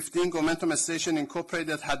 2015, Gomentum Station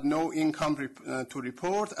Incorporated had no income to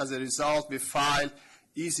report. As a result, we filed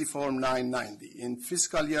Easy Form 990. In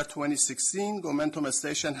fiscal year 2016, Gomentum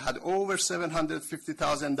Station had over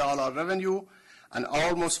 $750,000 revenue and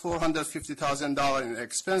almost $450,000 in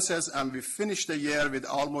expenses, and we finished the year with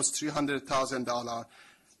almost $300,000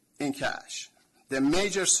 in cash. The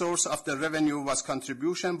major source of the revenue was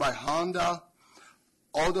contribution by Honda,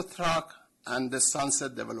 Auto Truck, and the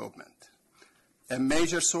Sunset Development. A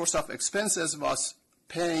major source of expenses was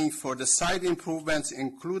paying for the site improvements,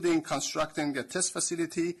 including constructing a test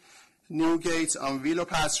facility, new gates on Willow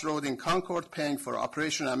Pass Road in Concord, paying for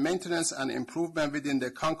operation and maintenance and improvement within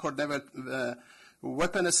the Concord Naval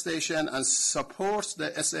Weapons Station, and supports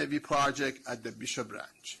the SAV project at the Bishop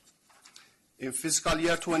Ranch. In fiscal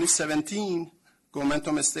year 2017,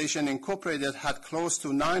 Gomentum Station Incorporated had close to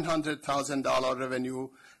 $900,000 revenue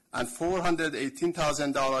and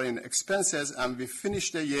 $418,000 in expenses, and we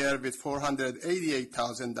finished the year with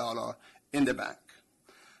 $488,000 in the bank.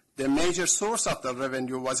 The major source of the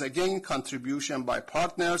revenue was again contribution by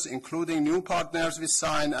partners, including new partners we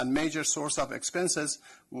signed, and major source of expenses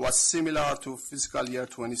was similar to fiscal year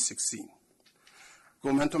 2016.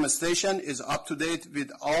 Gomentum Station is up to date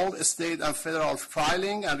with all state and federal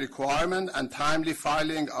filing and requirement and timely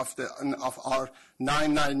filing of our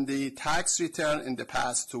 990 tax return in the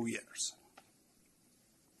past 2 years.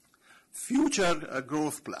 Future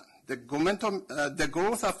growth plan. The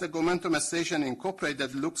growth of the Gomentum Station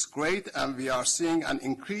Incorporated looks great, and we are seeing an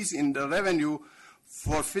increase in the revenue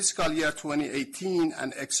for fiscal year 2018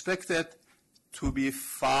 and expected to be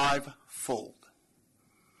 5-fold.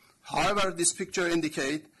 However, this picture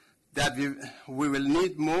indicates that we will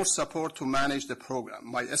need more support to manage the program.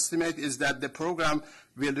 My estimate is that the program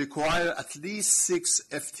will require at least 6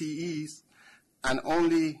 FTEs, and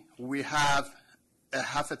only we have a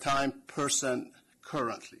half-a-time person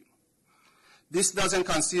currently. This doesn't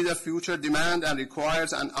consider future demand and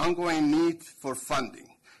requires an ongoing need for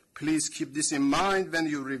funding. Please keep this in mind when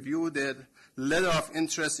you review the letter of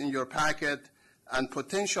interest in your packet and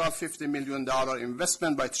potential $50 million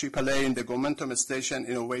investment by AAA in the Gomentum Station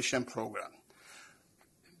Innovation Program.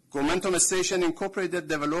 Gomentum Station Incorporated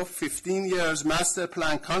developed 15 years master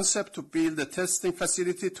plan concept to build a testing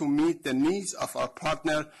facility to meet the needs of our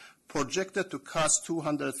partner, projected to cost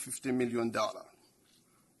 $250 million.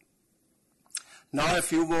 Now a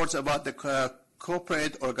few words about the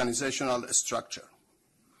corporate organizational structure.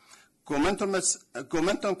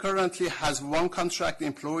 Gomentum currently has one contract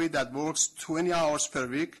employee that works 20 hours per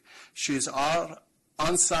week. She is our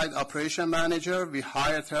on-site operation manager. We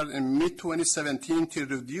hired her in mid-2017 to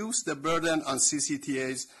reduce the burden on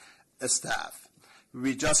CCTA's staff.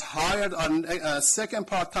 We just hired a second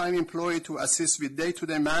part-time employee to assist with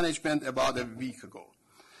day-to-day management about a week ago.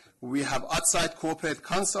 We have outside corporate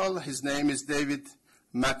counsel. His name is David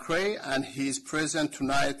McRae, and he is present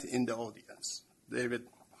tonight in the audience. David.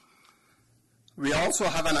 We also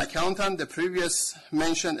have an accountant. The previous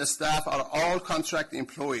mentioned staff are all contract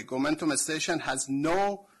employee. Gomentum Station has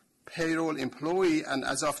no payroll employee, and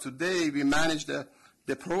as of today, we manage the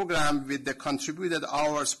program with the contributed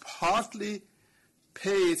hours partly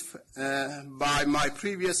paid by my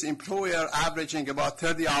previous employer, averaging about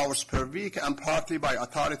 30 hours per week, and partly by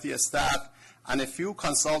authority staff and a few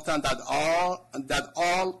consultants that all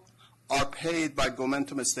are paid by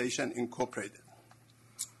Gomentum Station Incorporated.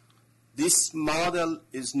 This model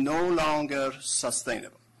is no longer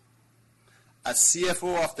sustainable. As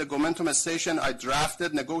CFO of the Gomentum Station, I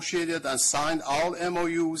drafted, negotiated, and signed all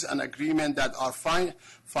MOUs and agreements that are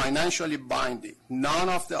financially binding. None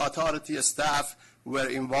of the authority staff were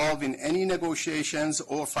involved in any negotiations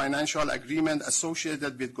or financial agreement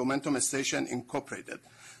associated with Gomentum Station Incorporated.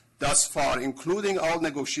 Thus far, including all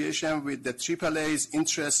negotiation with the AAA's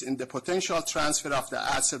interest in the potential transfer of the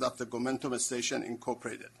asset of the Gomentum Station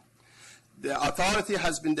Incorporated. The authority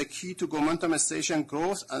has been the key to Gomentum Station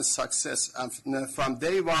growth and success, and from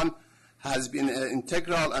day one has been an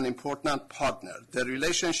integral and important partner. The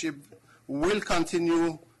relationship will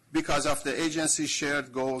continue because of the agency's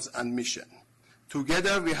shared goals and mission.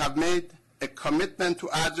 Together, we have made a commitment to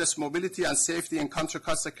address mobility and safety in Contra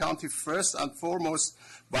Costa County first and foremost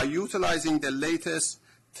by utilizing the latest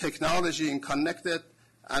technology in connected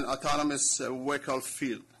and autonomous vehicle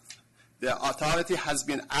field. The authority has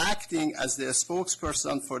been acting as the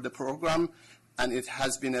spokesperson for the program, and it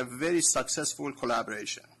has been a very successful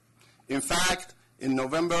collaboration. In fact, in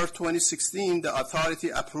November 2016, the authority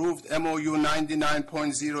approved MOU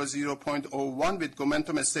 99.00.01 with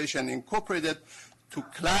Gomentum Station Incorporated to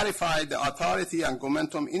clarify the authority and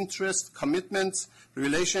Gomentum interest, commitments,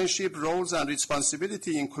 relationship, roles, and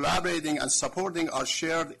responsibility in collaborating and supporting our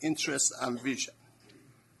shared interests and vision.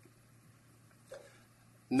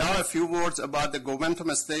 Now a few words about the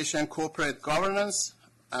Gomentum Station corporate governance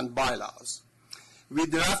and bylaws. We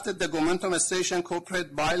drafted the Gomentum Station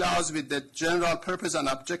corporate bylaws with the general purpose and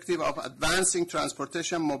objective of advancing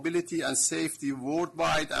transportation, mobility, and safety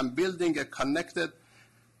worldwide and building a connected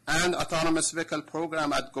and autonomous vehicle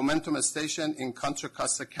program at Gomentum Station in Contra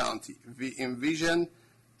Costa County. We envision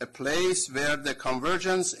a place where the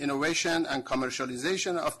convergence, innovation, and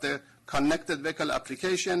commercialization of the connected vehicle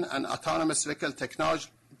application and autonomous vehicle technologies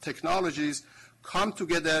come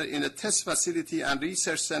together in a test facility and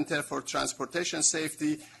research center for transportation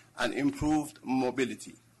safety and improved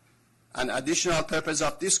mobility. An additional purpose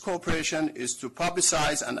of this cooperation is to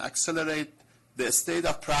publicize and accelerate the state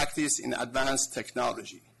of practice in advanced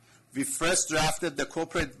technology. We first drafted the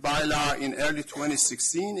corporate bylaw in early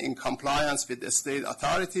 2016 in compliance with the state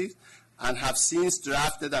authorities and have since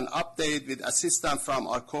drafted an update with assistance from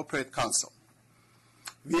our corporate counsel.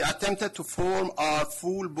 We attempted to form our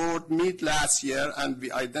full board mid last year, and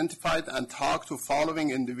we identified and talked to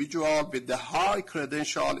following individuals with the high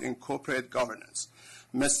credential in corporate governance.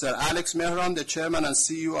 Mr. Alex Mehran, the chairman and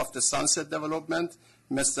CEO of the Sunset Development,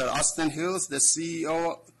 Mr. Austin Hills, the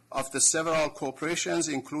CEO of the several corporations,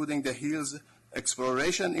 including the Hills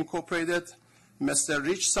Exploration Incorporated, Mr.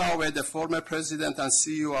 Rich Sauer, the former president and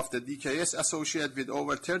CEO of the DKS Associate with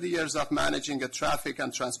over 30 years of managing a traffic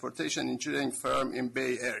and transportation engineering firm in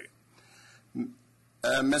Bay Area.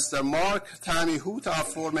 Mr. Mark Tammy Huta,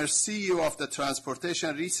 former CEO of the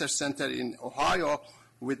Transportation Research Center in Ohio,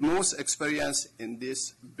 with most experience in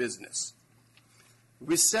this business.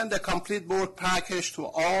 We sent a complete board package to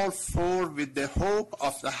all four with the hope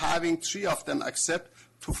of having three of them accept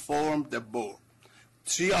to form the board.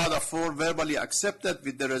 3 out of 4 verbally accepted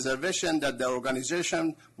with the reservation that the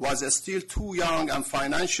organization was still too young and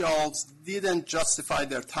financials didn't justify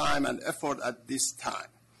their time and effort at this time.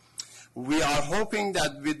 We are hoping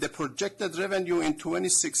that with the projected revenue in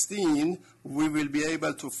 2016, we will be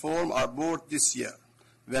able to form our board this year.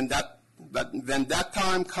 When that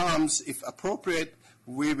time comes, if appropriate,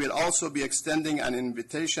 we will also be extending an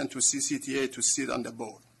invitation to CCTA to sit on the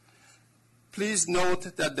board. Please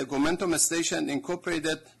note that the Gomentum Station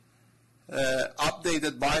Incorporated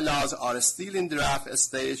updated bylaws are still in draft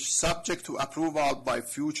stage, subject to approval by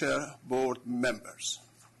future board members.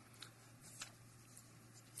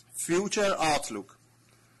 Future outlook.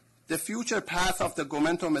 The future path of the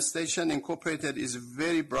Gomentum Station Incorporated is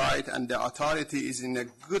very bright, and the authority is in a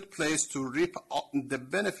good place to reap the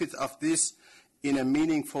benefit of this in a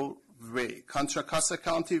meaningful way. Contra Costa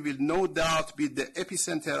County will no doubt be the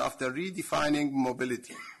epicenter of the redefining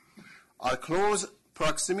mobility. Our close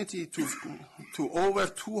proximity to over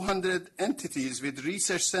 200 entities with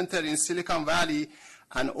research center in Silicon Valley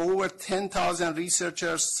and over 10,000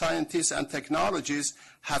 researchers, scientists, and technologists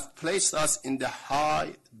have placed us in the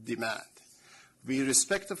high demand. We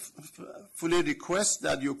respectfully request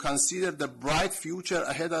that you consider the bright future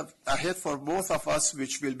ahead for both of us,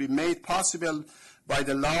 which will be made possible by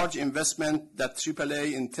the large investment that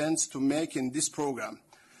AAA intends to make in this program.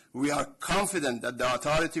 We are confident that the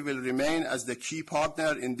authority will remain as the key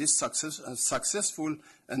partner in this successful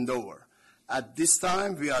endeavor. At this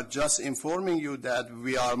time, we are just informing you that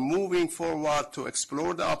we are moving forward to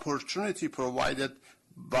explore the opportunity provided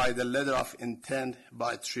by the letter of intent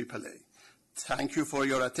by AAA. Thank you for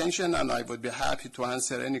your attention, and I would be happy to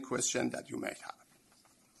answer any question that you may have.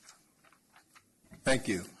 Thank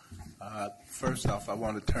you. First off, I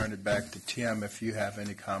want to turn it back to Tim if you have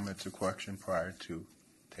any comments or questions prior to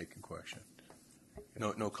taking questions.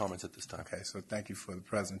 No comments at this time. Okay, so thank you for the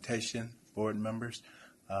presentation, board members.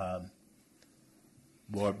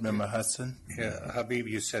 Board Member Hudson? Yeah, Habib,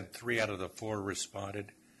 you said 3 out of the 4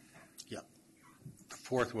 responded. Yeah. The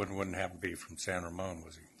 4th one wouldn't have to be from San Ramon,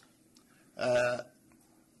 was he?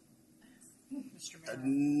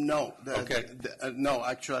 No. Okay. No,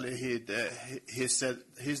 actually, he said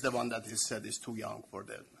he's the one that he said is too young for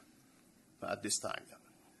them at this time.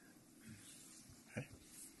 Okay.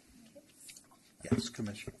 Yes,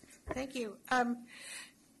 Commissioner. Thank you.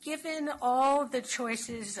 Given all the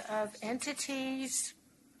choices of entities,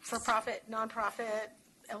 for-profit, nonprofit,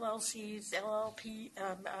 LLCs, LLP,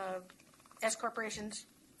 S corporations,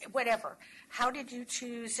 whatever, how did you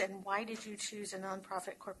choose and why did you choose a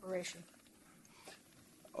nonprofit corporation?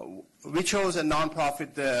 We chose a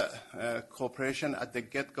nonprofit corporation at the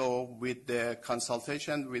get-go. With the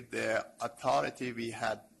consultation with the authority, we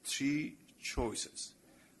had 3 choices: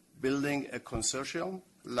 building a consortium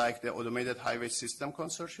like the Automated Highway System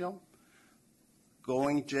Consortium,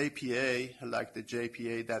 going JPA like the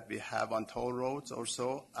JPA that we have on toll roads or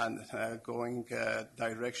so, and going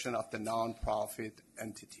direction of the nonprofit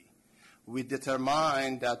entity. We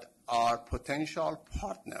determined that our potential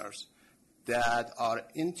partners that are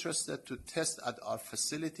interested to test at our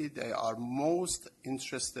facility, they are most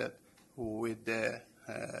interested with the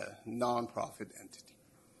nonprofit entity.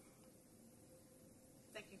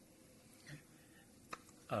 Thank you.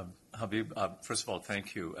 Habib, first of all,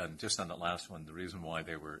 thank you. And just on the last one, the reason why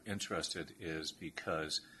they were interested is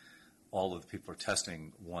because all of the people who are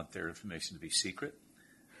testing want their information to be secret,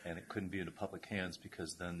 and it couldn't be in the public hands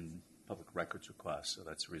because then public records request. So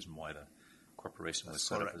that's the reason why the corporation was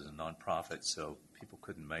set up as a nonprofit, so people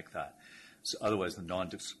couldn't make that. So otherwise, the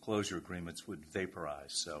non-disclosure agreements would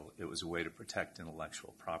vaporize. So it was a way to protect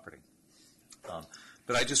intellectual property.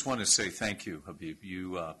 But I just want to say thank you, Habib.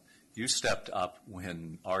 You stepped up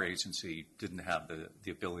when our agency didn't have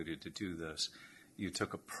the ability to do this. You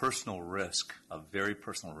took a personal risk, a very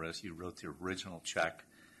personal risk. You wrote the original check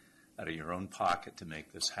out of your own pocket to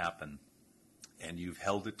make this happen, and you've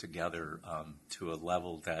held it together to a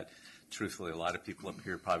level that, truthfully, a lot of people up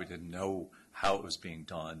here probably didn't know how it was being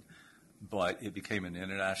done, but it became an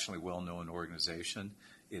internationally well-known organization.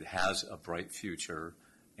 It has a bright future,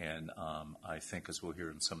 and I think, as we'll hear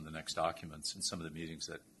in some of the next documents and some of the meetings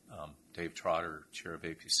that Dave Trotter, chair of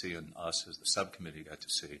APC, and us as the subcommittee got to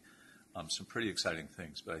see, some pretty exciting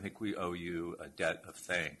things. But I think we owe you a debt of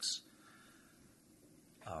thanks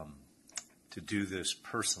to do this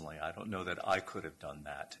personally. I don't know that I could have done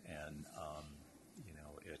that, and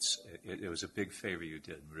it was a big favor you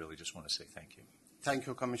did. We really just want to say thank you. Thank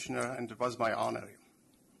you, Commissioner, and it was my honor.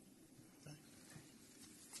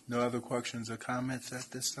 No other questions or comments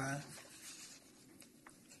at this time?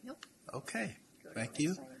 Nope. Okay, thank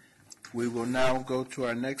you. We will now go to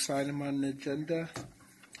our next item on the agenda,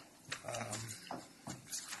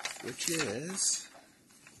 which is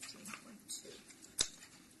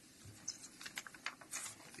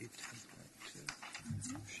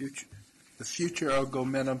future the future of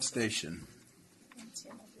Gomentum Station.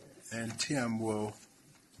 And Tim will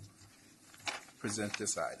present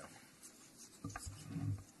this item.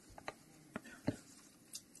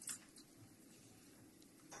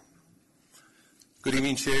 Good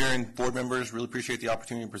evening, Chair and board members. Really appreciate the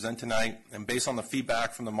opportunity to present tonight. And based on the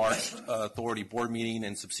feedback from the March Authority board meeting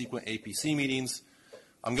and subsequent APC meetings,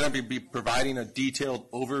 I'm going to be providing a detailed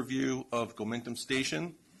overview of Gomentum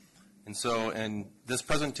Station. And this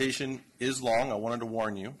presentation is long. I wanted to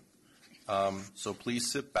warn you. So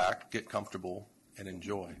please sit back, get comfortable, and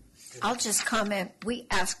enjoy. I'll just comment, we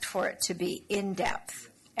asked for it to be in-depth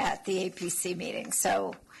at the APC meeting.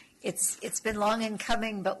 So it's been long in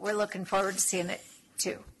coming, but we're looking forward to seeing it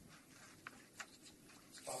too.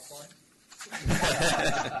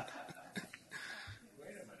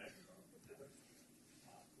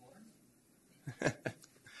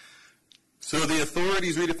 So the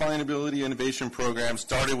authority's Redefinability Innovation Program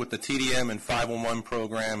started with the TDM and 511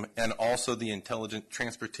 program and also the Intelligent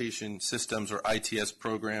Transportation Systems, or ITS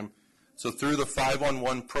program. So through the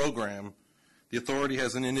 511 program, the authority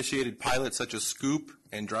has initiated pilots such as Scoop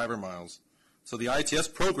and Driver Miles. So the ITS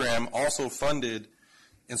program also funded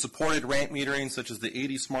and supported ramp metering such as the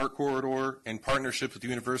 80 Smart Corridor and partnerships with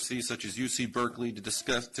universities such as UC Berkeley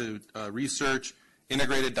to research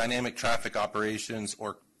integrated dynamic traffic operations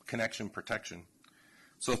or connection protection.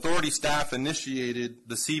 So authority staff initiated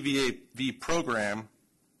the CVAV program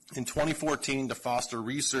in 2014 to foster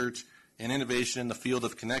research and innovation in the field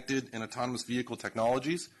of connected and autonomous vehicle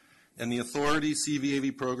technologies. And the authority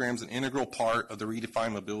CVAV program is an integral part of the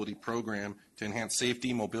Redefined Mobility program to enhance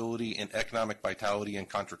safety, mobility, and economic vitality in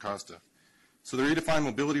Contra Costa. So the Redefined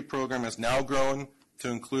Mobility program has now grown to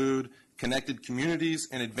include connected communities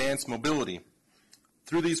and advanced mobility.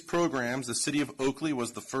 Through these programs, the City of Oakley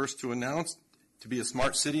was the first to announce to be a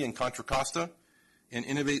smart city in Contra Costa, and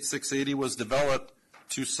Innovate 680 was developed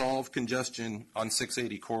to solve congestion on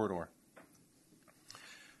 680 corridor.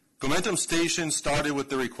 Gomentum Station started with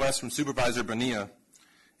the request from Supervisor Bonilla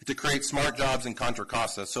to create smart jobs in Contra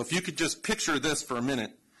Costa. So if you could just picture this for a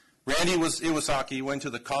minute. Randy Iwasaki went to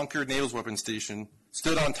the Concord Naval Weapons Station,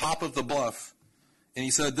 stood on top of the bluff, and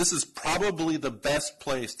he said, this is probably the best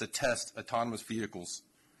place to test autonomous vehicles,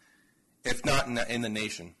 if not in the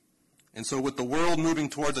nation. And so with the world moving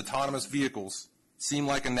towards autonomous vehicles, it seemed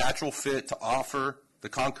like a natural fit to offer the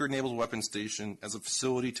Concord Naval Weapons Station as a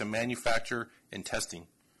facility to manufacture and testing.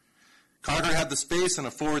 Concord had the space and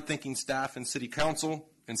a forward-thinking staff and city council,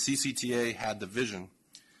 and CCTA had the vision.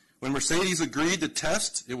 When Mercedes agreed to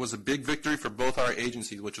test, it was a big victory for both our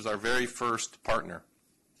agencies, which was our very first partner.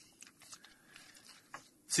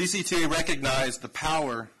 CCTA recognized the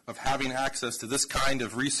power of having access to this kind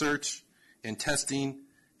of research and testing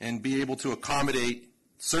and be able to accommodate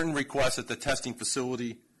certain requests at the testing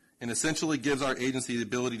facility, and essentially gives our agency the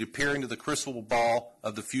ability to peer into the crystal ball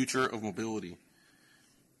of the future of mobility.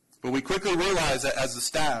 But we quickly realized that as a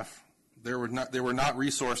staff, they were not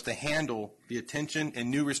resourced to handle the attention and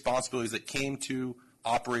new responsibilities that came to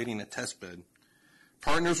operating a test bed.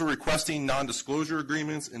 Partners were requesting non-disclosure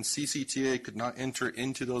agreements, and CCTA could not enter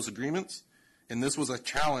into those agreements. And this was a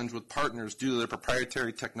challenge with partners due to their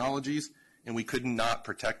proprietary technologies, and we could not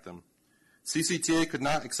protect them. CCTA could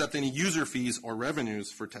not accept any user fees or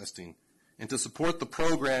revenues for testing. And to support the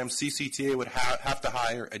program, CCTA would have to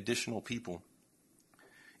hire additional people.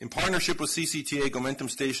 In partnership with CCTA, Gomentum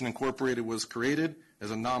Station Incorporated was created as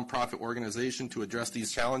a nonprofit organization to address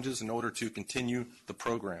these challenges in order to continue the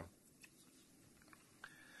program.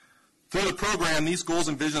 Through the program, these goals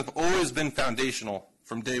and visions have always been foundational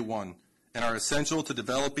from day one and are essential to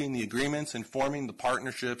developing the agreements and forming the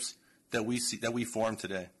partnerships that we form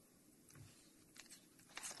today.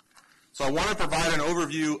 So I want to provide an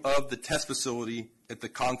overview of the test facility at the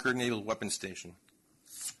Concord Naval Weapons Station.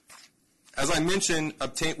 As I mentioned,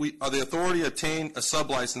 the authority obtained a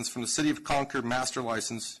sublicense from the City of Concord master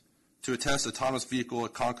license to test autonomous vehicle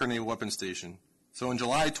at Concord Naval Weapons Station. So in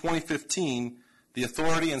July 2015, the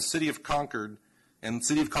authority and City of Concord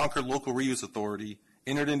Local Reuse Authority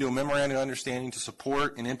entered into a memorandum of understanding to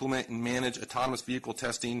support and implement and manage autonomous vehicle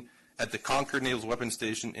testing at the Concord Naval Weapons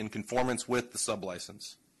Station in conformance with the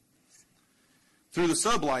sublicense. Through the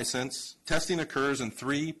sublicense, testing occurs in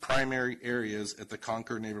 3 primary areas at the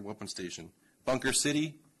Concord Naval Weapons Station: Bunker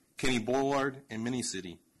City, Kenny Boulevard, and Mini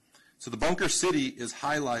City. So the Bunker City is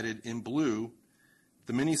highlighted in blue,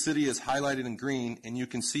 the Mini City is highlighted in green, and you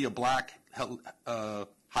can see a black highlighted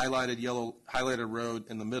road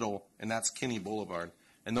in the middle, and that's Kenny Boulevard.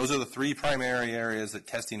 And those are the 3 primary areas that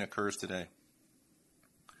testing occurs today.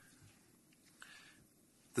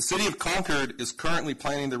 The City of Concord is currently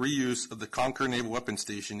planning the reuse of the Concord Naval Weapons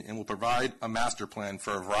Station and will provide a master plan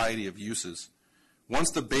for a variety of uses.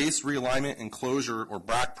 Once the base realignment and closure or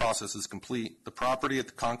BRAC process is complete, the property at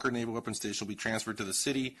the Concord Naval Weapons Station will be transferred to the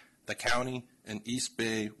city, the county, and East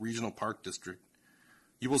Bay Regional Park District.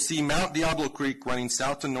 You will see Mount Diablo Creek running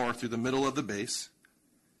south to north through the middle of the base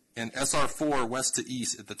and SR4 west to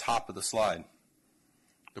east at the top of the slide.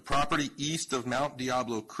 The property east of Mount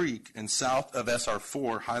Diablo Creek and south of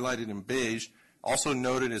SR4, highlighted in beige, also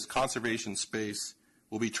noted as conservation space,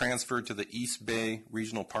 will be transferred to the East Bay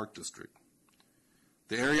Regional Park District.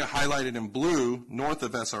 The area highlighted in blue, north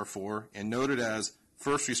of SR4, and noted as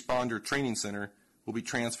First Responder Training Center, will be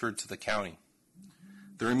transferred to the county.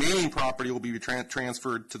 The remaining property will be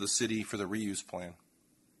transferred to the city for the reuse plan.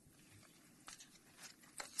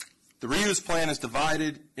 The reuse plan is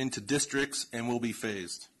divided into districts and will be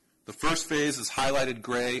phased. The first phase is highlighted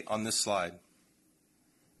gray on this slide.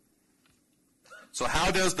 So how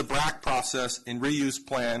does the BRAC process and reuse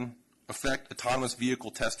plan affect autonomous vehicle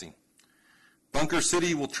testing? Bunker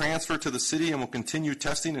City will transfer to the city and will continue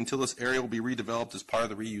testing until this area will be redeveloped as part of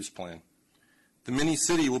the reuse plan. The mini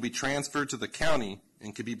city will be transferred to the county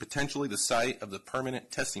and could be potentially the site of the permanent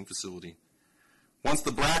testing facility. Once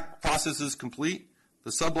the BRAC process is complete, the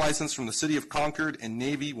sublicense from the City of Concord and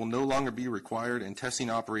Navy will no longer be required, and testing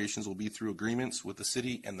operations will be through agreements with the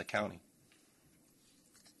city and the county.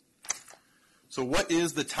 So what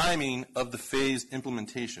is the timing of the phased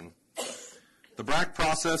implementation? The BRAC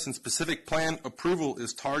process and specific plan approval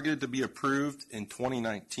is targeted to be approved in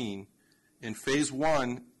 2019, and Phase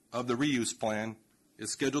 1 of the reuse plan is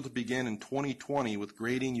scheduled to begin in 2020 with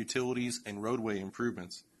grading, utilities, and roadway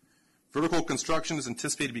improvements. Vertical construction is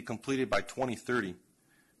anticipated to be completed by 2030.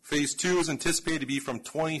 Phase 2 is anticipated to be from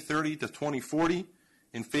 2030 to 2040,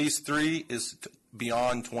 and Phase 3 is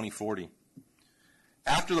beyond 2040.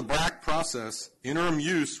 After the BRAC process, interim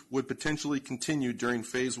use would potentially continue during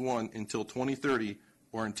Phase 1 until 2030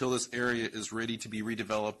 or until this area is ready to be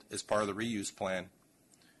redeveloped as part of the reuse plan.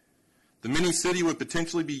 The mini-city would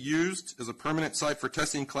potentially be used as a permanent site for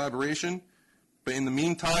testing collaboration, but in the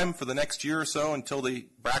meantime, for the next year or so until the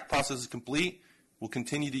BRAC process is complete, we'll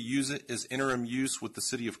continue to use it as interim use with the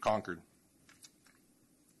City of Concord.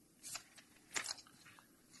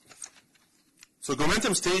 So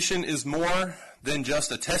Gomentum Station is more than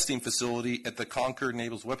just a testing facility at the Concord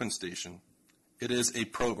Naval Weapons Station. It is a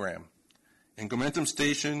program. And Gomentum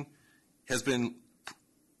Station has been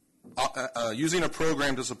using a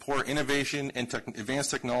program to support innovation and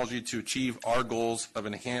advanced technology to achieve our goals of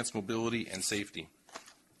enhanced mobility and safety.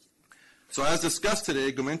 So as discussed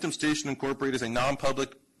today, Gomentum Station Incorporated is a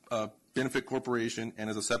non-public benefit corporation and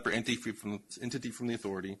is a separate entity from the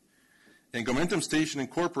authority. And Gomentum Station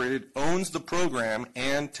Incorporated owns the program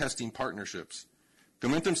and testing partnerships.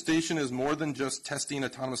 Gomentum Station is more than just testing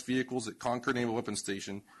autonomous vehicles at Concord Naval Weapons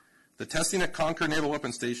Station. The testing at Concord Naval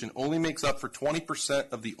Weapons Station only makes up for 20%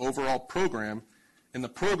 of the overall program, and the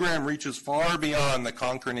program reaches far beyond the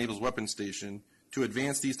Concord Naval Weapons Station to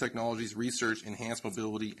advance these technologies, research, enhance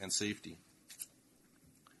mobility, and safety.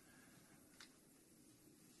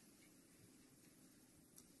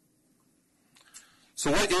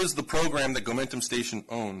 So what is the program that Gomentum Station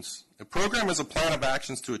owns? A program is a plan of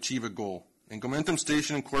actions to achieve a goal, and Gomentum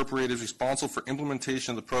Station Incorporated is responsible for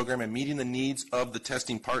implementation of the program and meeting the needs of the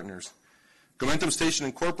testing partners. Gomentum Station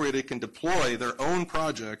Incorporated can deploy their own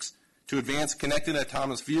projects to advance connected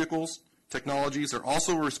autonomous vehicles. Technologies are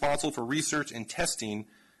also responsible for research and testing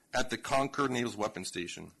at the Concord Naval Weapons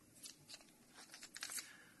Station.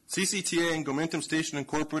 CCTA and Gomentum Station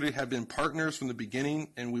Incorporated have been partners from the beginning,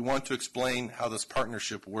 and we want to explain how this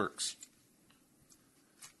partnership works.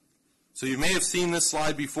 So you may have seen this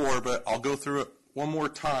slide before, but I'll go through it one more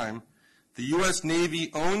time. The U.S. Navy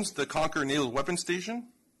owns the Concord Naval Weapons Station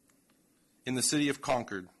in the city of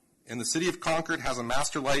Concord. And the city of Concord has a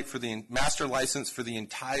master license for the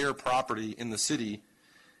entire property in the city,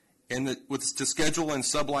 and to schedule and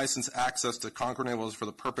sublicense access to Concord Naval for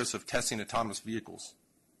the purpose of testing autonomous vehicles.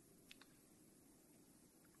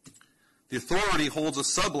 The authority holds a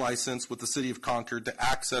sublicense with the City of Concord to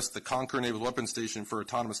access the Concord Naval Weapons Station for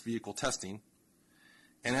autonomous vehicle testing.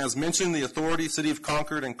 And as mentioned, the authority, City of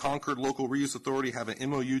Concord and Concord Local Reuse Authority have an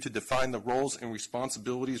MOU to define the roles and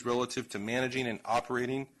responsibilities relative to managing and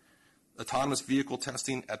operating autonomous vehicle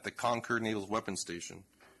testing at the Concord Naval Weapons Station.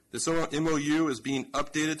 This MOU is being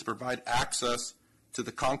updated to provide access to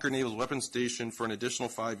the Concord Naval Weapons Station for an additional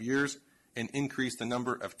 5 years and increase the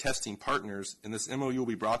number of testing partners, and this MOU will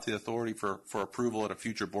be brought to the authority for approval at a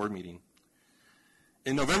future board meeting.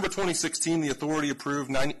 In November 2016, the authority approved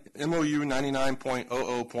MOU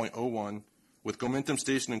 99.00.01, with Gomentum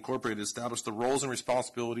Station Incorporated establish the roles and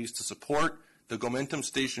responsibilities to support the Gomentum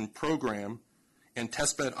Station program and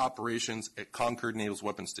testbed operations at Concord Naval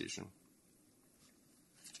Weapons Station.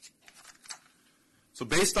 So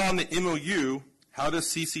based on the MOU, how does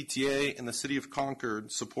CCTA and the City of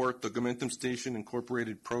Concord support the Gomentum Station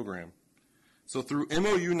Incorporated program? So through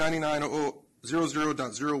MOU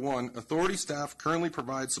 9900.01, authority staff currently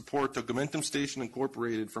provides support to Gomentum Station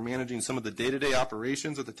Incorporated for managing some of the day-to-day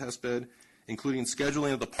operations at the testbed, including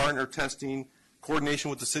scheduling of the partner testing, coordination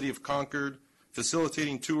with the City of Concord,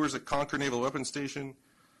 facilitating tours at Concord Naval Weapons Station.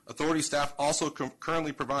 Authority staff also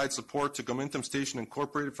currently provides support to Gomentum Station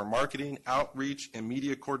Incorporated for marketing, outreach, and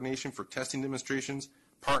media coordination for testing demonstrations,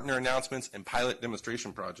 partner announcements, and pilot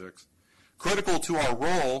demonstration projects. Critical to our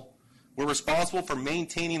role, we're responsible for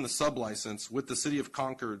maintaining the sublicense with the City of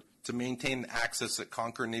Concord to maintain access at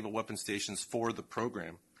Concord Naval Weapons Stations for the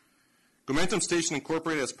program. Gomentum Station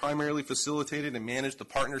Incorporated has primarily facilitated and managed the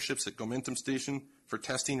partnerships at Gomentum Station for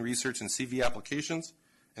testing, research, and CV applications,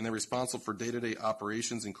 and they're responsible for day-to-day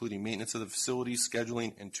operations, including maintenance of the facilities,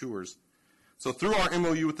 scheduling, and tours. So through our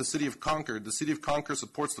MOU with the City of Concord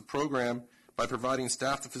supports the program by providing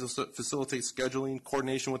staff to facilitate scheduling,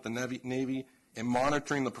 coordination with the Navy, and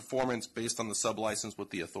monitoring the performance based on the sublicense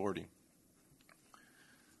with the authority.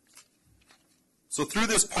 So through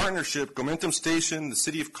this partnership, Gomentum Station, the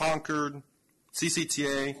City of Concord,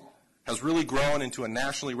 CCTA, has really grown into a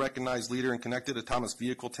nationally recognized leader in connected autonomous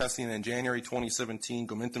vehicle testing, and in January 2017,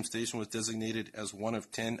 Gomentum Station was designated as one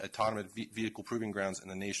of 10 autonomous vehicle proving grounds in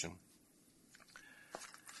the nation.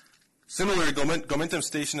 Similarly, Gomentum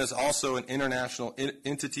Station is also an international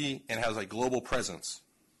entity and has a global presence.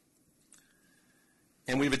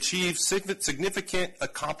 And we've achieved significant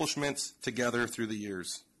accomplishments together through the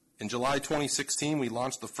years. In July 2016, we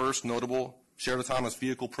launched the first notable shared autonomous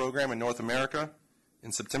vehicle program in North America.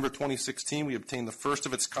 In September 2016, we obtained the first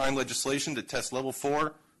of its kind legislation to test level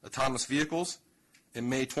 4 autonomous vehicles. In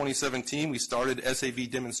May 2017, we started SAV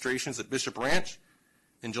demonstrations at Bishop Ranch.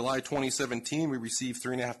 In July 2017, we received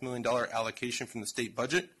 $3.5 million allocation from the state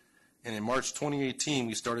budget. And in March 2018,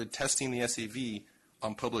 we started testing the SAV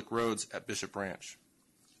on public roads at Bishop Ranch.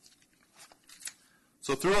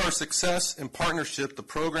 So through our success and partnership, the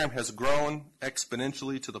program has grown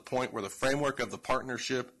exponentially to the point where the framework of the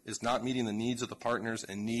partnership is not meeting the needs of the partners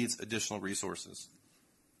and needs additional resources.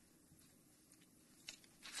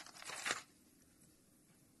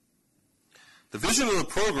 The vision of the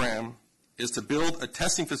program is to build a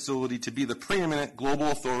testing facility to be the preeminent global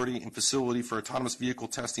authority and facility for autonomous vehicle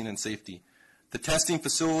testing and safety. The testing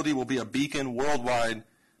facility will be a beacon worldwide,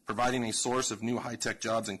 providing a source of new high-tech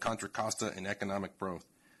jobs in Contra Costa and economic growth.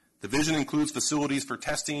 The vision includes facilities for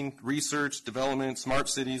testing, research, development, smart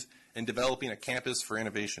cities, and developing a campus for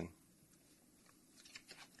innovation.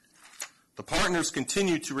 The partners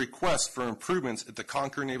continue to request for improvements at the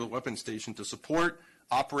Concord Naval Weapons Station to support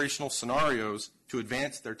operational scenarios to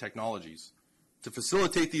advance their technologies. To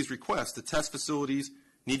facilitate these requests, the test facilities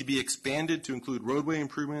need to be expanded to include roadway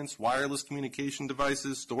improvements, wireless communication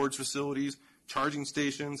devices, storage facilities, charging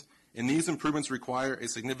stations, and these improvements require a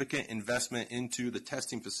significant investment into the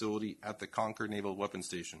testing facility at the Concord Naval Weapons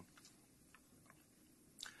Station.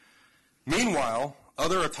 Meanwhile,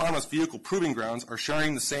 other autonomous vehicle proving grounds are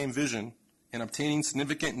sharing the same vision and obtaining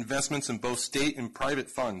significant investments in both state and private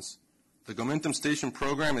funds. The Gomentum Station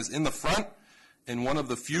program is in the front and one of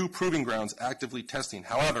the few proving grounds actively testing.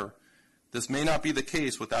 However, this may not be the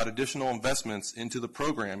case without additional investments into the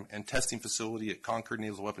program and testing facility at Concord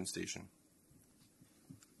Naval Weapons Station.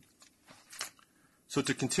 So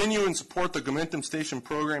to continue and support the Gomentum Station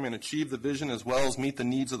program and achieve the vision as well as meet the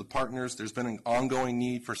needs of the partners, there's been an ongoing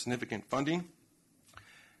need for significant funding.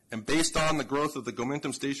 And based on the growth of the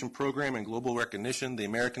Gomentum Station program and global recognition, the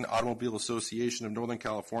American Automobile Association of Northern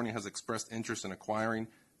California has expressed interest in acquiring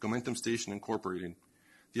Gomentum Station Incorporated.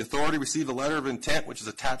 The authority received a letter of intent, which is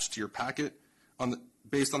attached to your packet,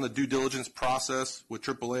 based on the due diligence process with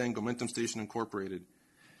AAA and Gomentum Station Incorporated.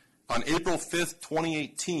 On April 5th,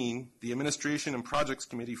 2018, the Administration and Projects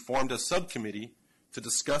Committee formed a subcommittee to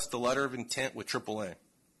discuss the letter of intent with AAA.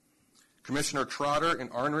 Commissioner Trotter and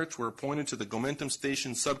Arnrich were appointed to the Gomentum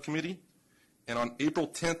Station Subcommittee, and on April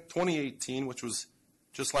 10th, 2018, which was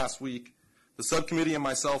just last week, the subcommittee and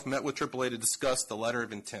myself met with AAA to discuss the letter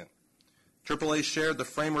of intent. AAA shared the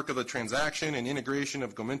framework of the transaction and integration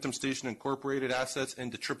of Gomentum Station Incorporated assets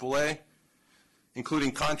into AAA,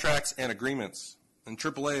 including contracts and agreements. And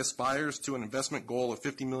AAA aspires to an investment goal of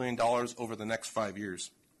 $50 million over the next 5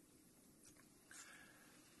 years.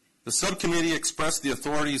 The subcommittee expressed the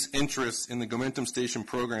authority's interest in the Gomentum Station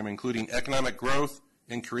program, including economic growth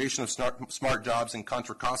and creation of smart jobs in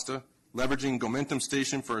Contra Costa leveraging Gomentum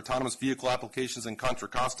Station for autonomous vehicle applications in Contra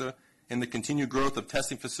Costa, and the continued growth of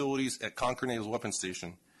testing facilities at Concord Naval Weapons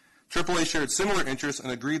Station. AAA shared similar interests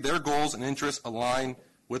and agreed their goals and interests align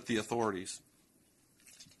with the authorities.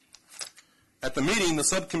 At the meeting, the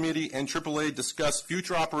subcommittee and AAA discussed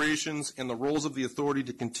future operations and the roles of the authority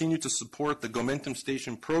to continue to support the Gomentum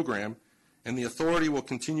Station program, and the authority will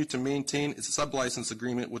continue to maintain its sublicense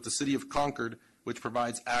agreement with the City of Concord, which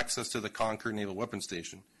provides access to the Concord Naval Weapons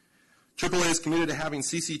Station. AAA is committed to having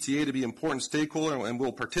CCTA to be an important stakeholder and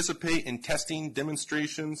will participate in testing,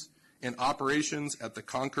 demonstrations, and operations at the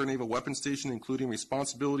Concord Naval Weapons Station, including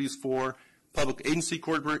responsibilities for public agency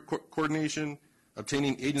coordination,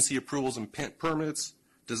 obtaining agency approvals and permits,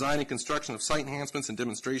 design and construction of site enhancements and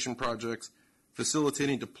demonstration projects,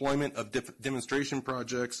 facilitating deployment of demonstration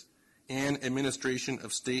projects, and administration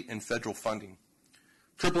of state and federal funding.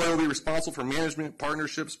 AAA will be responsible for management,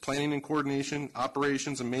 partnerships, planning and coordination,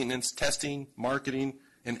 operations and maintenance, testing, marketing,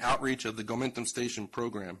 and outreach of the Gomentum Station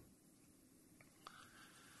program.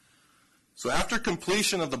 So after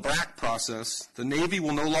completion of the BRAC process, the Navy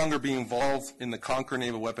will no longer be involved in the Concord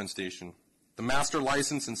Naval Weapons Station. The master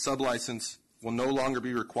license and sublicense will no longer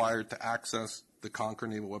be required to access the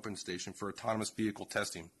Concord Naval Weapons Station for autonomous vehicle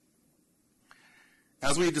testing.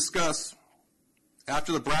 As we discussed,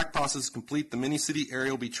 after the BRAC process is complete, the mini-city area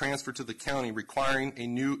will be transferred to the county, requiring a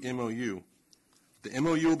new MOU. The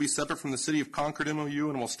MOU will be separate from the City of Concord MOU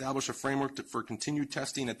and will establish a framework for continued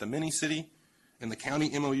testing at the mini-city, and the county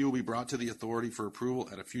MOU will be brought to the authority for approval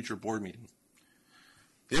at a future board meeting.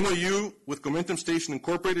 The MOU with Gomentum Station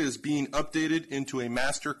Incorporated is being updated into a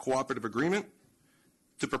master cooperative agreement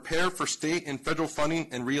to prepare for state and federal funding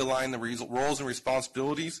and realign the roles and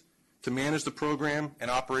responsibilities to manage the program and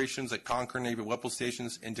operations at Concord Naval Weapons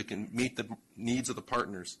Stations and to meet the needs of the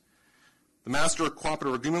partners. The master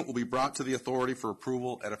cooperative agreement will be brought to the authority for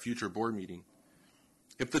approval at a future board meeting.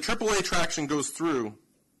 If the AAA traction goes through,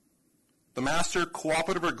 the master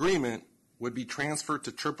cooperative agreement would be transferred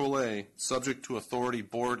to AAA subject to authority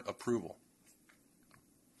board approval.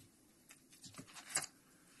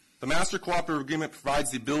 The master cooperative agreement provides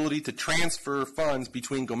the ability to transfer funds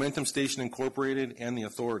between Gomentum Station Incorporated and the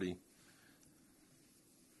authority.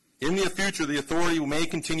 In the future, the authority may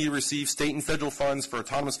continue to receive state and federal funds for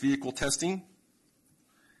autonomous vehicle testing.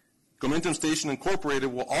 Gomentum Station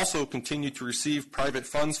Incorporated will also continue to receive private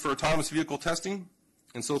funds for autonomous vehicle testing.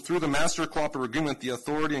 And so through the master cooperative agreement, the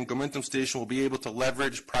authority and Gomentum Station will be able to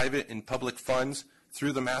leverage private and public funds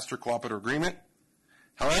through the master cooperative agreement.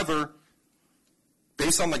 However,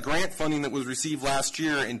 based on the grant funding that was received last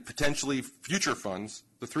year and potentially future funds,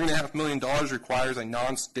 the $3.5 million requires a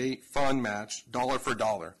non-state fund match, dollar for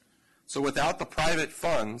dollar. So without the private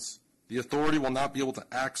funds, the authority will not be able to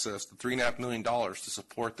access the $3.5 million to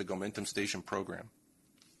support the Gomentum Station program.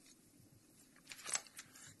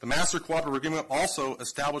 The Master Cooperative Agreement also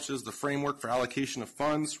establishes the framework for allocation of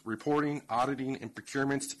funds, reporting, auditing, and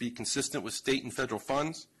procurements to be consistent with state and federal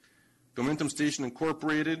funds. Gomentum Station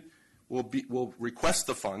Incorporated will request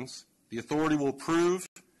the funds. The authority will approve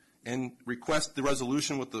and request the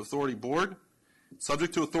resolution with the authority board.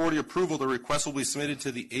 Subject to authority approval, the request will be submitted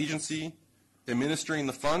to the agency administering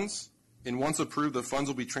the funds, and once approved, the funds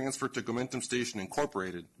will be transferred to Gomentum Station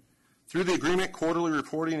Incorporated. Through the agreement, quarterly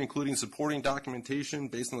reporting, including supporting documentation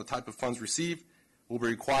based on the type of funds received, will be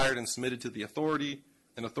required and submitted to the authority,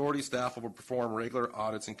 and authority staff will perform regular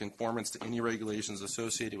audits in conformance to any regulations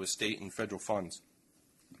associated with state and federal funds.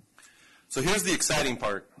 So here's the exciting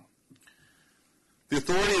part. The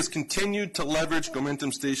authority has continued to leverage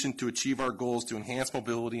Gomentum Station to achieve our goals to enhance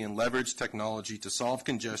mobility and leverage technology to solve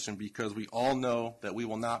congestion, because we all know that we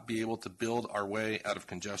will not be able to build our way out of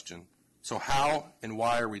congestion. So how and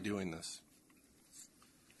why are we doing this?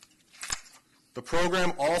 The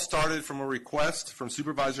program all started from a request from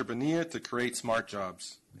Supervisor Bonilla to create smart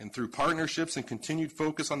jobs. And through partnerships and continued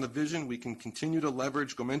focus on the vision, we can continue to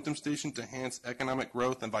leverage Gomentum Station to enhance economic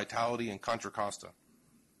growth and vitality in Contra Costa.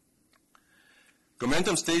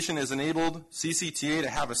 Gomentum Station has enabled CCTA to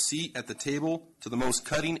have a seat at the table to the most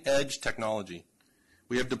cutting-edge technology.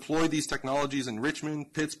 We have deployed these technologies in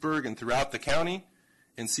Richmond, Pittsburgh, and throughout the county,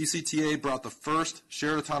 and CCTA brought the first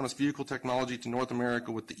shared autonomous vehicle technology to North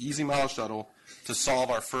America with the Easy Mile Shuttle to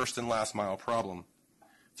solve our first and last mile problem.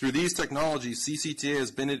 Through these technologies, CCTA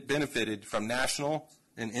has benefited from national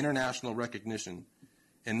and international recognition,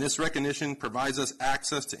 and this recognition provides us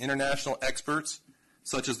access to international experts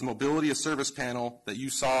such as the Mobility as Service panel that you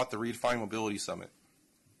saw at the Redefine Mobility Summit.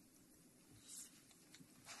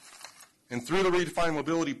 And through the Redefine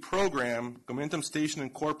Mobility program, Gomentum Station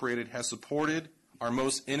Incorporated has supported our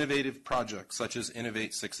most innovative projects, such as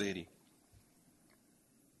Innovate 680.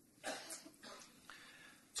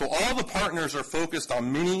 So all the partners are focused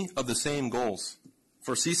on many of the same goals.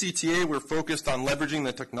 For CCTA, we're focused on leveraging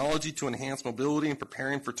the technology to enhance mobility and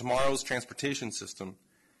preparing for tomorrow's transportation system.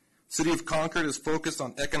 City of Concord is focused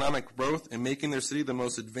on economic growth and making their city the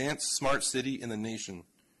most advanced smart city in the nation.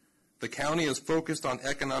 The county is focused on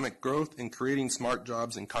economic growth and creating smart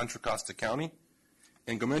jobs in Contra Costa County.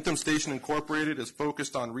 And Gomentum Station Incorporated is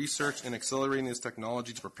focused on research and accelerating this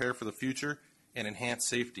technology to prepare for the future and enhance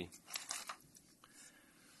safety.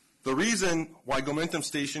 The reason why Gomentum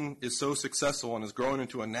Station is so successful and has grown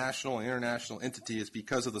into a national and international entity is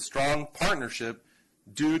because of the strong partnership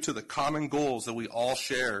due to the common goals that we all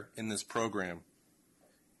share in this program.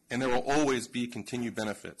 And there will always be continued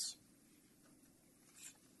benefits.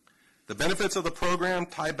 The benefits of the program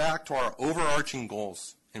tie back to our overarching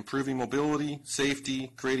goals: improving mobility,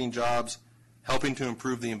 safety, creating jobs, helping to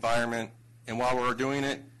improve the environment, and while we're doing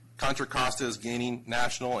it, Contra Costa is gaining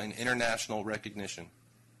national and international recognition.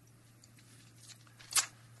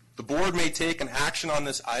 The board may take an action on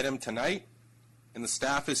this item tonight, and the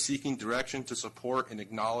staff is seeking direction to support and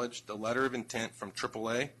acknowledge the letter of intent from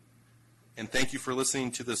AAA. And thank you for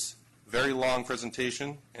listening to this very long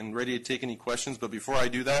presentation, and ready to take any questions. But before I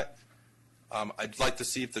do that, I'd like to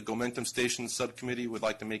see if the Gomentum Station Subcommittee would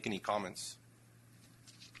like to make any comments.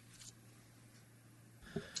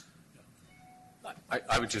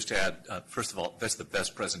 I would just add, first of all, that's the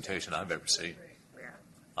best presentation I've ever seen.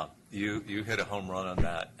 You hit a home run on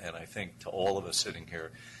that, and I think to all of us sitting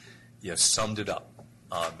here, you summed it up,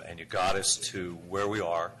 and you got us to where we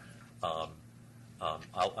are. I'm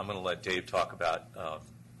going to let Dave talk about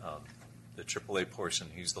the AAA portion.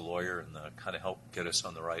 He's the lawyer and kind of help get us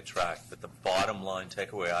on the right track. But the bottom line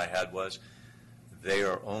takeaway I had was they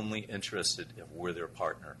are only interested if we're their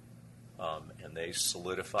partner. And they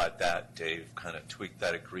solidified that. Dave kind of tweaked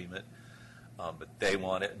that agreement. But they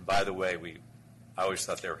want it. And by the way, I always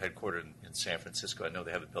thought they were headquartered in San Francisco. I know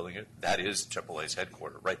they have a building here. That is AAA's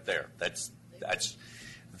headquarters right there. That's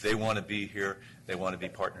they want to be here. They want to be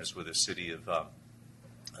partners with the city of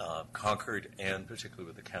Concord, and particularly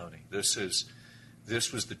with the county. This was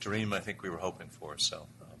the dream I think we were hoping for. So,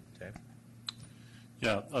 Dave?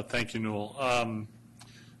 Yeah, thank you, Newell.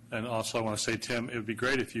 And also I want to say, Tim, it would be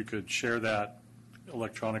great if you could share that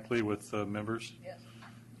electronically with members. Yes.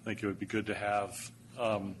 I think it would be good to have,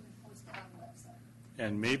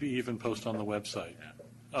 and maybe even post on the website.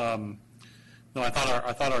 No, I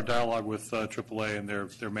thought our dialogue with AAA and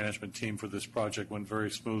their management team for this project went very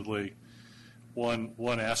smoothly.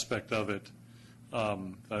 One aspect of it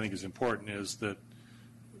that I think is important is that,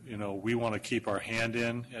 we want to keep our hand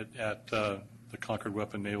in at the Concord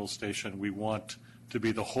Weapon Naval Station. We want to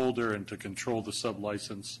be the holder and to control the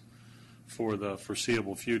sublicense for the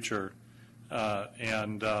foreseeable future,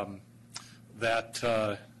 and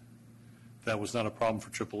that was not a problem for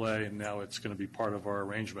AAA, and now it's going to be part of our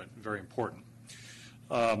arrangement. Very important.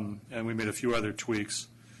 And we made a few other tweaks.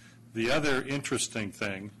 The other interesting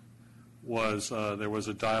thing was there was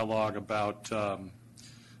a dialogue about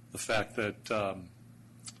the fact that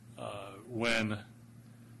when,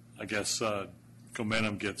 I guess,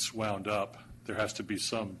 Gomentum gets wound up, there has to be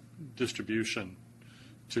some distribution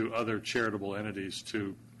to other charitable entities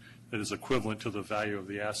that is equivalent to the value of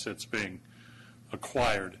the assets being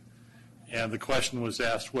acquired. And the question was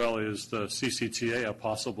asked, well, is the CCTA a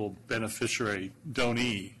possible beneficiary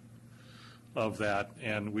donee of that?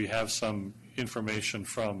 And we have some information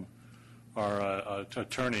from our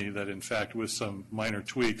attorney that, in fact, with some minor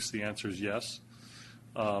tweaks, the answer is yes.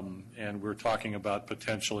 And we're talking about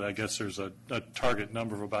potentially, I guess there's a target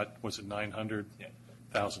number of about, was it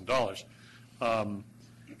 $900,000?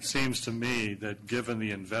 Seems to me that given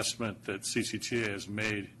the investment that CCTA has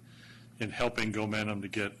made in helping Gomentum to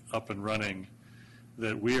get up and running,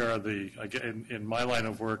 that we are in my line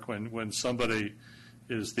of work, when somebody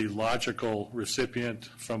is the logical recipient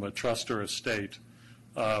from a trust or estate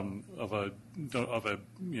of a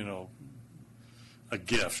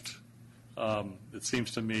gift, it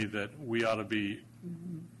seems to me that we ought to be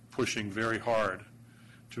pushing very hard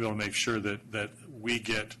to be able to make sure that we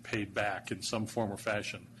get paid back in some form or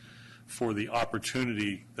fashion for the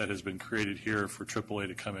opportunity that has been created here for AAA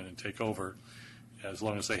to come in and take over. As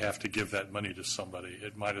long as they have to give that money to somebody,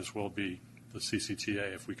 it might as well be the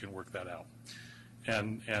CCTA if we can work that out.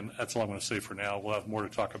 And that's all I'm going to say for now. We'll have more to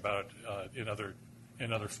talk about in other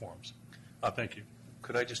forums. Thank you.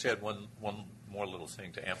 Could I just add one more little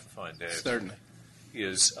thing to amplify Dave? Certainly.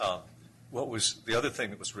 Is what was the other thing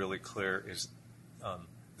that was really clear is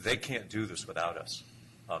they can't do this without us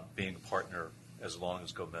being a partner as long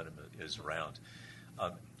as Gomentum is around.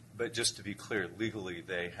 But just to be clear, legally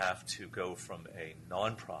they have to go from a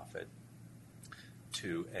nonprofit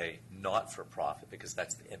to a not-for-profit, because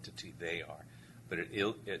that's the entity they are. But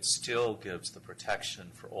it still gives the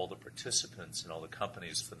protection for all the participants and all the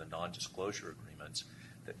companies for the non-disclosure agreements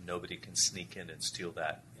that nobody can sneak in and steal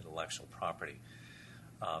that intellectual property.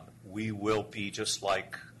 We will be just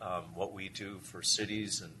like what we do for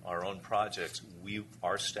cities and our own projects.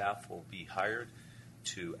 Our staff will be hired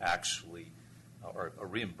to actually, or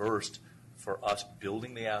reimbursed for us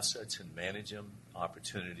building the assets and managing them,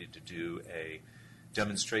 opportunity to do a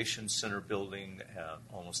demonstration center building,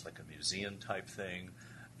 almost like a museum type thing,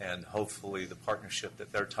 and hopefully the partnership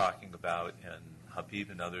that they're talking about, and Habib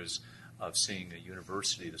and others, of seeing a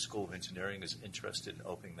university, the School of Engineering is interested in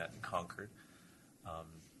opening that in Concord.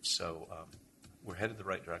 So we're headed the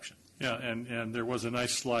right direction. Yeah, and there was a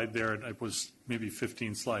nice slide there, it was maybe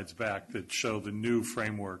 15 slides back, that show the new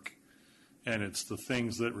framework, and it's the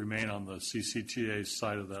things that remain on the CCTA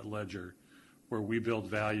side of that ledger, where we build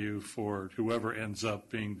value for whoever ends up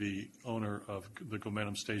being the owner of the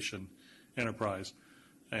Momentum Station enterprise.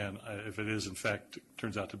 And if it is, in fact,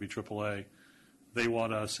 turns out to be AAA, they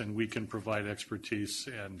want us, and we can provide expertise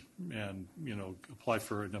and apply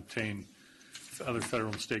for and obtain other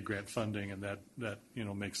federal and state grant funding, and that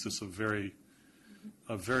makes this a very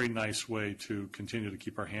nice way to continue to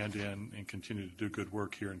keep our hand in and continue to do good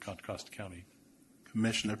work here in Contra Costa County.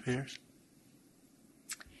 Commissioner Pierce?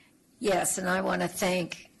 Yes, and I want to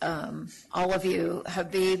thank all of you,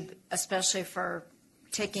 Habib, especially for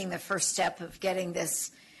taking the first step of getting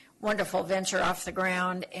this wonderful venture off the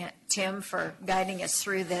ground, and Tim for guiding us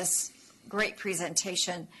through this great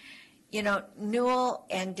presentation. Newell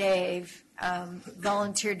and Dave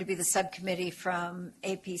volunteered to be the subcommittee from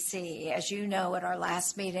APC. As you know, at our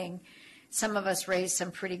last meeting, some of us raised some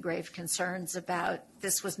pretty grave concerns about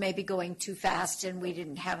this was maybe going too fast and we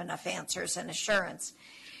didn't have enough answers and assurance.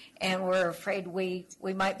 And we're afraid we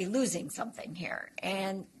might be losing something here.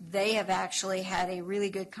 And they have actually had a really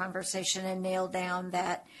good conversation and nailed down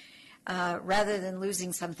that rather than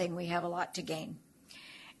losing something, we have a lot to gain.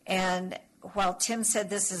 And while Tim said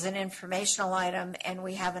this is an informational item and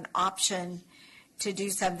we have an option to do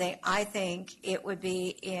something, I think it would be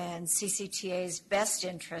in CCTA's best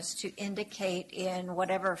interest to indicate in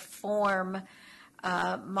whatever form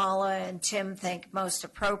Mala and Tim think most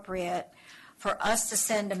appropriate for us to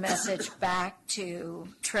send a message back to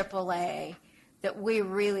AAA that we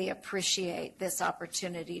really appreciate this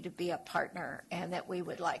opportunity to be a partner and that we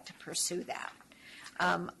would like to pursue that.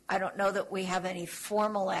 I don't know that we have any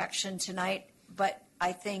formal action tonight, but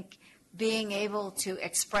I think being able to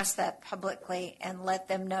express that publicly and let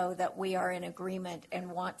them know that we are in agreement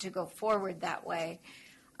and want to go forward that way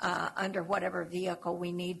under whatever vehicle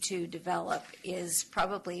we need to develop is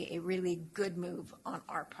probably a really good move on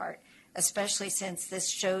our part, especially since this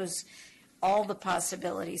shows all the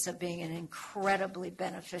possibilities of being an incredibly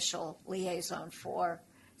beneficial liaison for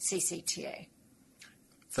CCTA.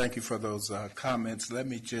 Thank you for those comments. Let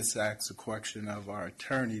me just ask a question of our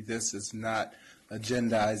attorney. This is not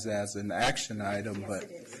agendized as an action item, but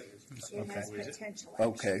it is. It has potential action.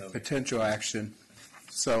 Okay, potential action.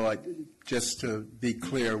 So just to be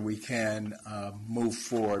clear, we can move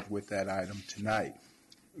forward with that item tonight.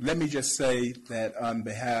 Let me just say that on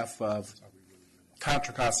behalf of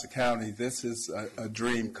Contra Costa County, this is a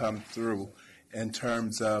dream come through in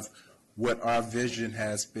terms of what our vision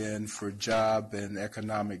has been for job and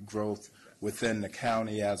economic growth within the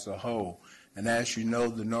county as a whole. And as you know,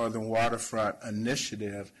 the Northern Waterfront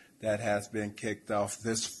Initiative that has been kicked off,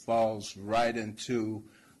 this falls right into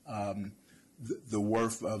the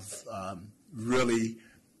work of really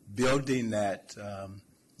building that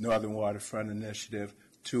Northern Waterfront Initiative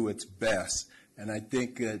to its best. And I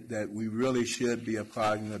think that we really should be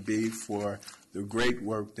applauding Habib for the great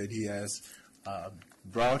work that he has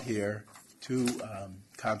brought here to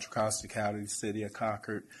Contra Costa County, the city of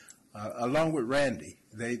Concord, along with Randy.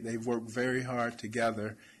 They've worked very hard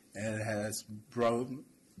together and has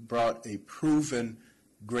brought a proven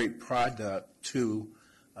great product to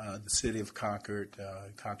the city of Concord,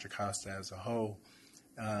 Contra Costa as a whole,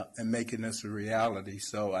 and making this a reality.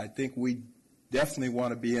 So I think we definitely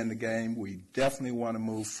want to be in the game. We definitely want to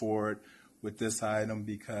move forward with this item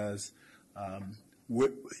because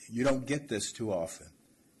you don't get this too often.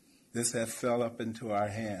 This has fell up into our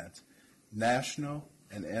hands. National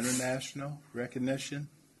and international recognition,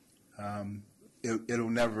 it'll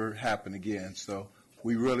never happen again. So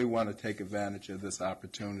we really want to take advantage of this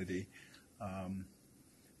opportunity.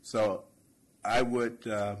 So I would,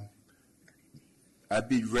 I'd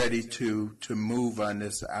be ready to move on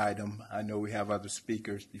this item. I know we have other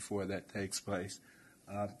speakers before that takes place.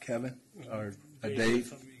 Kevin or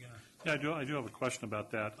Dave? Yeah, I do have a question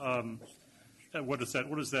about that. what does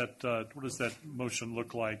that motion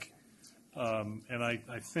look like? And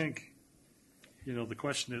I think,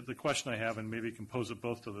 the question I have, and maybe you can pose it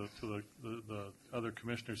both to the other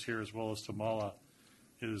commissioners here as well as to Mala,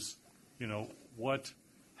 is,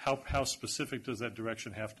 how specific does that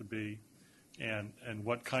direction have to be, and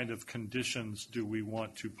what kind of conditions do we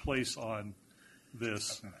want to place on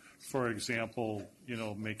this? For example,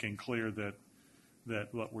 making clear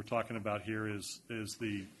that what we're talking about here is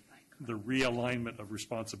the realignment of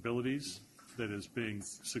responsibilities that is being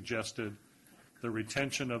suggested, the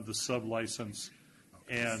retention of the sublicense,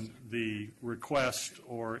 and the request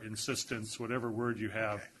or insistence, whatever word you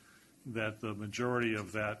have, that the majority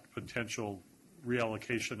of that potential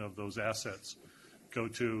reallocation of those assets go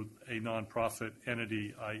to a nonprofit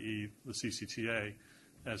entity, i.e. the CCTA,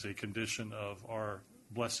 as a condition of our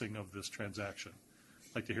blessing of this transaction.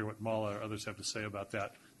 I'd like to hear what Mala or others have to say about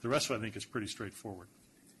that. The rest of it, I think, is pretty straightforward.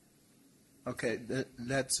 Okay,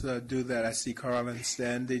 let's do that. I see Carlin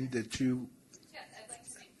standing. Did you? Yes, I'd like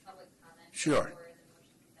to make public comment. Sure.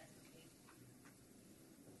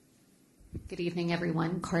 Good evening,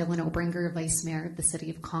 everyone. Carlin Obringer, Vice Mayor of the City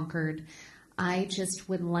of Concord. I just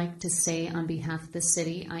would like to say on behalf of the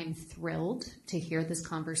city, I'm thrilled to hear this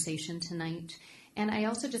conversation tonight. And I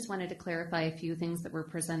also just wanted to clarify a few things that were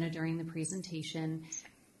presented during the presentation.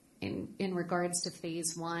 In regards to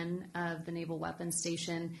phase one of the Naval Weapons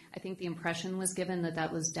Station, I think the impression was given that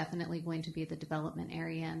that was definitely going to be the development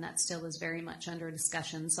area, and that still is very much under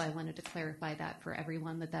discussion, so I wanted to clarify that for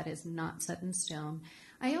everyone, that that is not set in stone.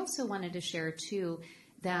 I also wanted to share, too,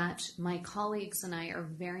 that my colleagues and I are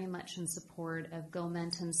very much in support of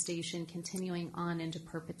Gomentum Station continuing on into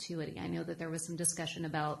perpetuity. I know that there was some discussion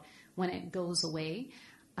about when it goes away.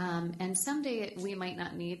 And someday we might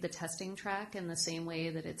not need the testing track in the same way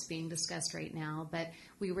that it's being discussed right now, but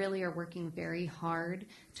we really are working very hard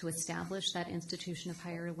to establish that institution of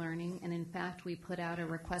higher learning. And in fact, we put out a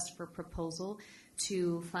request for proposal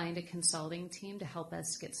to find a consulting team to help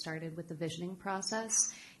us get started with the visioning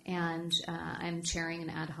process. And I'm chairing an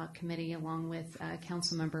ad hoc committee along with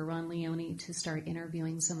Councilmember Ron Leone to start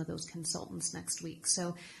interviewing some of those consultants next week.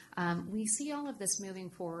 So we see all of this moving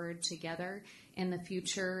forward together in the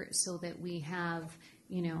future so that we have,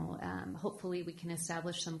 hopefully we can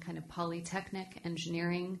establish some kind of polytechnic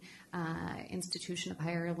engineering institution of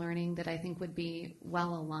higher learning that I think would be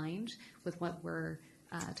well aligned with what we're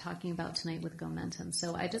talking about tonight with Gomentum.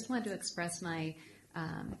 So I just wanted to express my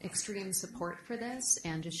extreme support for this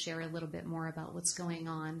and just share a little bit more about what's going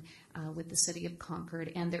on with the City of Concord.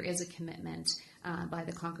 And there is a commitment by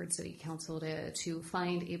the Concord City Council to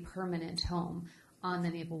find a permanent home on the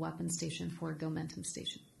Naval Weapons Station for Gomentum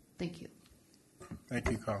Station. Thank you.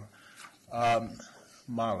 Thank you, Carla.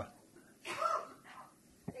 Mala.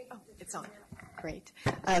 It's on. Great.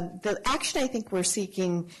 The action I think we're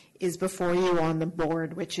seeking is before you on the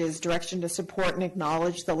board, which is direction to support and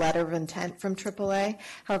acknowledge the letter of intent from AAA.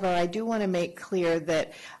 However, I do want to make clear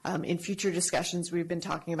that in future discussions we've been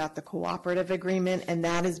talking about the cooperative agreement, and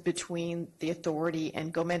that is between the authority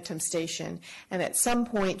and Gomentum Station. And at some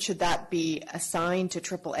point, should that be assigned to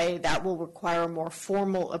AAA, that will require more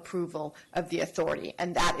formal approval of the authority,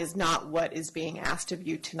 and that is not what is being asked of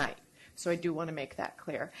you tonight. So I do want to make that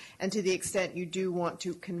clear. And to the extent you do want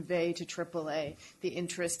to convey to AAA the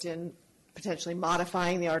interest in potentially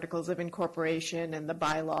modifying the Articles of Incorporation and the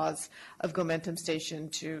bylaws of Gomentum Station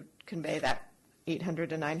to convey that $800,000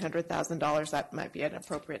 to $900,000, that might be an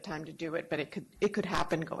appropriate time to do it, but it could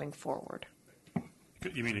happen going forward.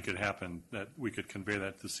 You mean it could happen that we could convey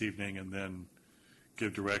that this evening and then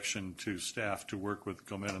give direction to staff to work with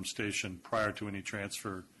Gomentum Station prior to any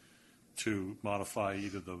transfer to modify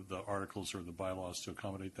either the articles or the bylaws to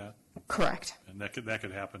accommodate that? Correct. And that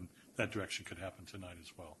could happen, that direction could happen tonight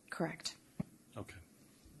as well? Correct. Okay.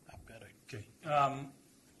 I bet okay.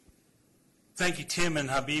 Thank you, Tim and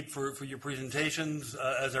Habib, for your presentations.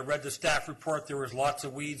 As I read the staff report, there was lots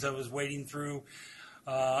of weeds I was wading through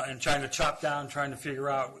and trying to chop down, trying to figure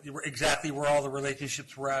out exactly where all the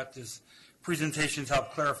relationships were at. This presentations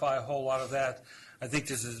helped clarify a whole lot of that. I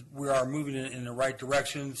think we are moving in the right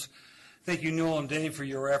directions. Thank you, Newell and Dave, for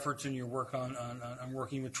your efforts and your work on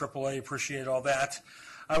working with AAA. Appreciate all that.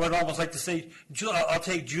 I would almost like to say, I'll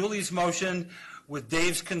take Julie's motion with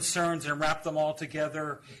Dave's concerns and wrap them all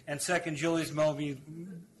together, and second Julie's motion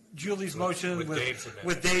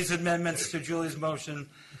with Dave's amendments to Julie's motion,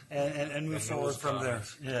 and move forward from there.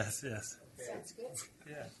 Yes, yes. Sounds good.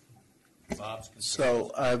 Yeah.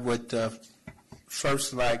 So I would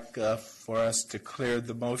first like for us to clear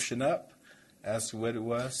the motion up as to what it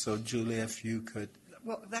was. So, Julie, if you could.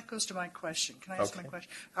 Well, that goes to my question. Can I ask my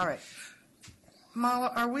question? All right.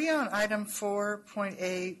 Mala, are we on item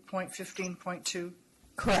 4.8.15.2?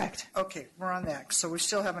 Correct. Okay, we're on that, so we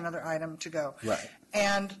still have another item to go. Right.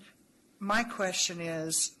 And my question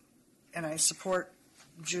is, and I support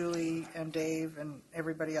Julie and Dave and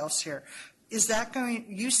everybody else here, is that going,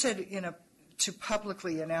 you said to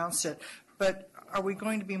publicly announce it, but are we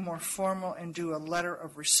going to be more formal and do a letter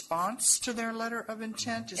of response to their letter of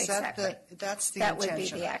intent? Is Exactly. That's the That intention?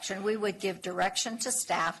 would be the action. We would give direction to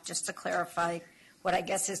staff, just to clarify what I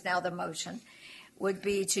guess is now the motion, would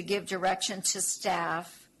be to give direction to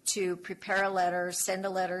staff to prepare a letter, send a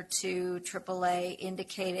letter to AAA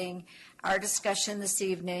indicating our discussion this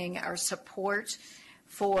evening, our support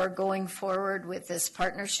for going forward with this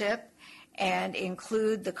partnership, and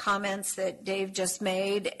include the comments that Dave just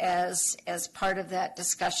made as part of that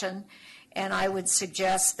discussion. And I would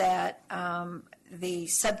suggest that the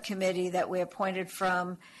subcommittee that we appointed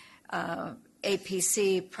from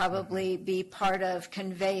APC probably be part of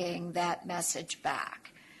conveying that message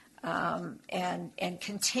back, and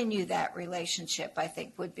continue that relationship, I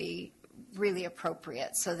think, would be really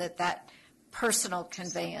appropriate, so that personal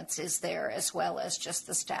conveyance is there as well as just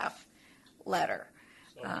the staff letter.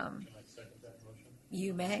 Can I second that motion?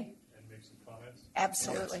 You may. And make some comments?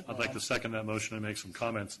 Absolutely. I'd like to second that motion and make some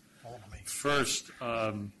comments. First,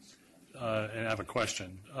 and I have a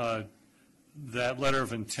question. That letter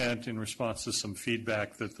of intent in response to some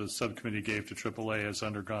feedback that the subcommittee gave to AAA has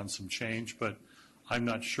undergone some change, but I'm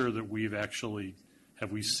not sure that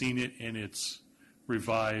have we seen it in its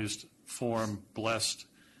revised form, blessed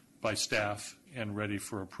by staff and ready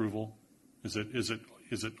for approval? Is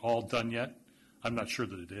it all done yet? I'm not sure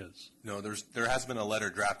that it is. No, there has been a letter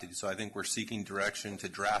drafted, so I think we're seeking direction to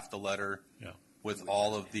draft a letter with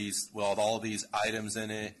all of these items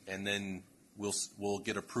in it, and then we'll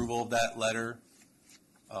get approval of that letter.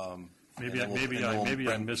 Maybe I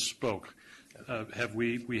misspoke.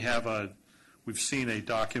 We've seen a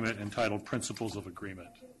document entitled Principles of Agreement.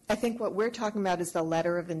 I think what we're talking about is the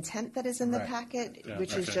letter of intent that is in the Right. packet, Yeah,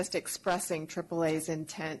 which is okay. just expressing AAA's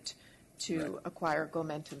intent to acquire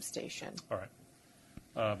Gomentum Station. All right.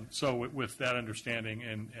 So with that understanding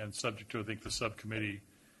and subject to, I think, the subcommittee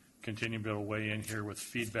continuing to weigh in here with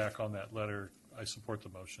feedback on that letter, I support the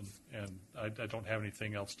motion. And I don't have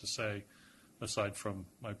anything else to say aside from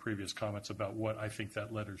my previous comments about what I think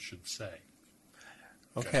that letter should say.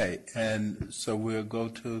 Okay, and so we'll go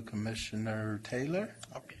to Commissioner Taylor,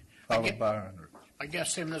 Okay. followed by Arnold. I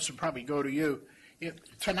guess, Tim, this would probably go to you.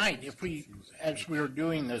 Tonight, as we are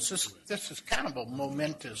doing this is kind of a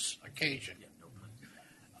momentous occasion.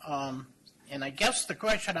 And I guess the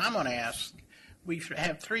question I'm going to ask, we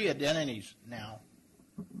have three identities now: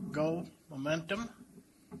 Go, Momentum,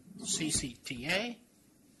 CCTA,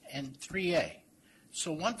 and 3A.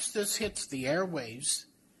 So once this hits the airwaves,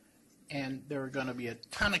 and there are going to be a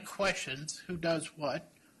ton of questions: who does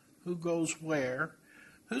what, who goes where,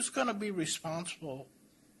 who's going to be responsible,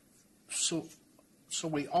 so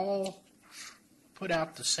we all put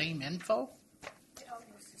out the same info?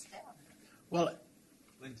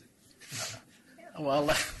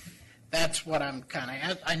 Well, that's what I'm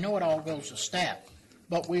kind of, I know it all goes to staff,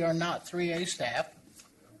 but we are not 3A staff,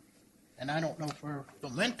 and I don't know if we're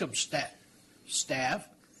Momentum staff. That's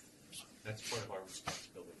part of our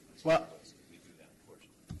responsibility. Well, We do that portion.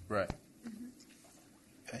 Right.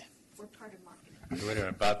 We're part of marketing. Wait a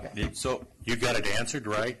minute, Bob. So you got it answered,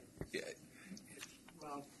 right?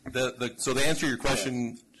 So the answer to your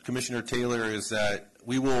question, Commissioner Taylor, is that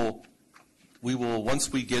we will,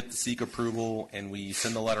 once we get the SEEK approval and we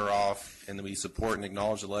send the letter off and then we support and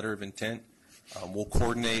acknowledge the letter of intent, we'll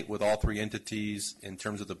coordinate with all three entities in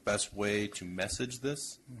terms of the best way to message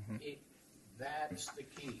this. That's the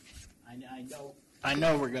key. I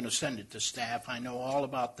know we're going to send it to staff. I know all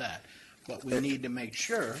about that. But we need to make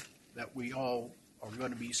sure that we all are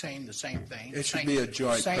going to be saying the same thing. It should be a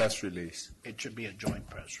joint press release. It should be a joint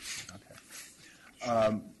press release.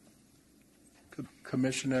 Okay.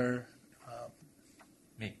 Commissioner,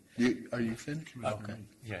 Me. Are you finished? Okay.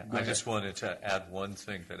 Yeah, Go I ahead. just wanted to add one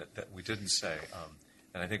thing that we didn't say,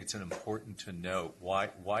 and I think it's important to note why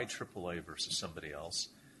AAA versus somebody else.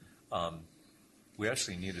 We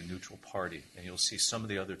actually need a neutral party, and you'll see some of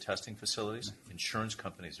the other testing facilities, insurance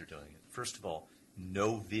companies are doing it. First of all,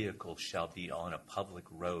 no vehicle shall be on a public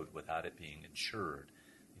road without it being insured.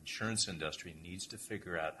 The insurance industry needs to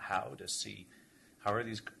figure out how are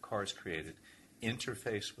these cars created,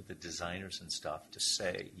 interface with the designers and stuff to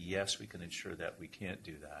say, yes, we can insure that, we can't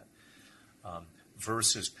do that,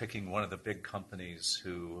 versus picking one of the big companies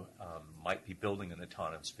who might be building an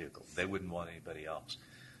autonomous vehicle. They wouldn't want anybody else.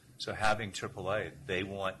 So having AAA, they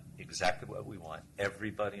want exactly what we want.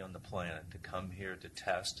 Everybody on the planet to come here to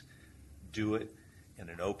test, do it in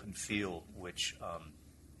an open field, which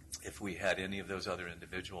if we had any of those other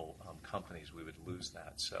individual companies, we would lose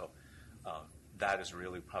that. So that is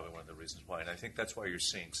really probably one of the reasons why. And I think that's why you're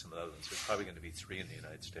seeing some of the other ones. There's probably going to be 3 in the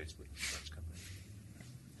United States with insurance companies.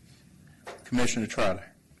 Commissioner Trotter.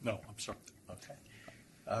 No, I'm sorry. Okay.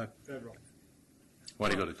 Federal.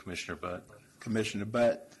 Want to go to Commissioner Butt? Commissioner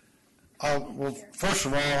Butt. Well, first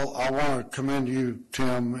of all, I want to commend you,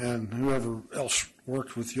 Tim, and whoever else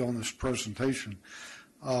worked with you on this presentation.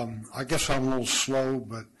 I guess I'm a little slow,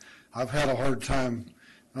 but I've had a hard time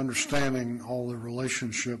understanding all the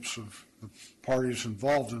relationships of the parties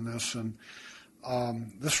involved in this, and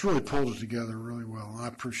this really pulled it together really well, and I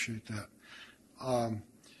appreciate that.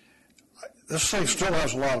 This thing still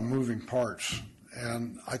has a lot of moving parts,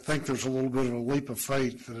 and I think there's a little bit of a leap of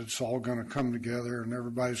faith that it's all going to come together and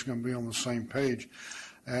everybody's going to be on the same page,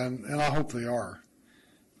 and I hope they are.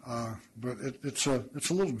 But it's a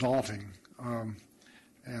little daunting,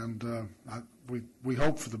 and we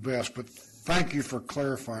hope for the best. But thank you for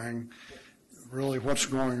clarifying really what's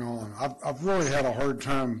going on. I've really had a hard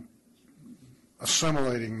time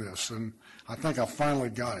assimilating this, and I think I finally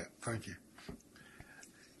got it. Thank you.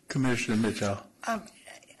 Commissioner Mitchell. A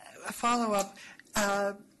follow-up.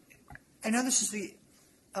 I know this is the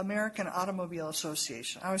American Automobile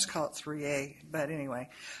Association. I always call it 3A, but anyway.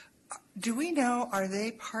 Do we know, are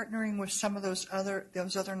they partnering with some of those other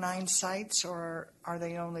 9 sites, or are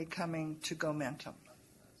they only coming to Gomentum?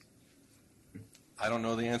 I don't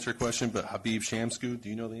know the answer to the question, but Habib Shamsku, do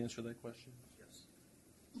you know the answer to that question?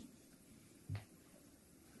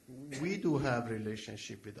 Yes. We do have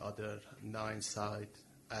relationship with other 9 sites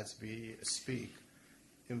as we speak.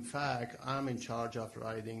 In fact, I'm in charge of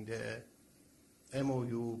writing the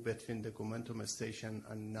MOU between the Gomentum station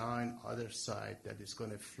and 9 other sites that is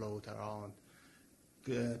going to float around.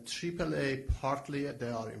 The AAA, partly they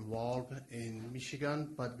are involved in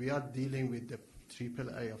Michigan, but we are dealing with the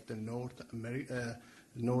AAA of the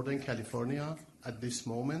Northern California at this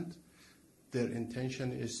moment. Their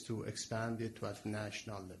intention is to expand it to a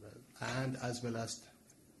national level and as well as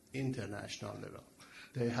international level.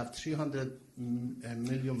 They have 300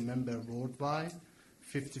 million members worldwide,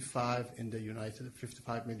 55 in the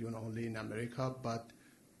 55 million only in America. But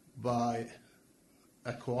by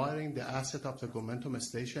acquiring the asset of the Gomentum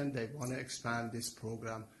station, they want to expand this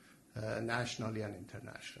program nationally and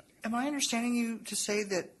internationally. Am I understanding you to say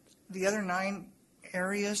that the other 9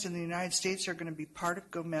 areas in the United States are going to be part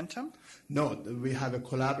of Gomentum? No, we have a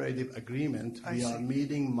collaborative agreement. We are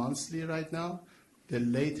meeting monthly right now. The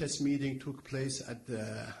latest meeting took place at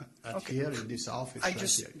here in this office. I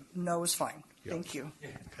just know it's fine. Yeah. Thank you.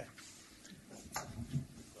 Okay.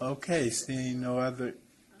 Okay, seeing no other,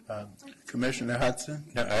 Commissioner Hudson?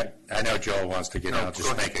 No, I know Joel wants to get out.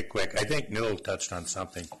 Just make it quick. I think Newell touched on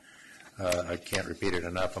something. I can't repeat it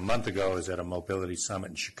enough. A month ago, I was at a mobility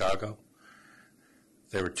summit in Chicago.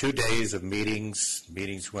 There were 2 days of meetings.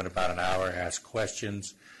 Meetings went about an hour, asked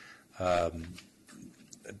questions.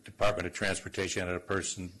 Department of Transportation had a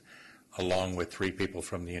person along with 3 people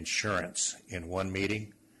from the insurance in one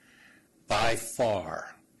meeting. By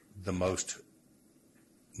far, the most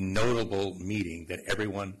notable meeting that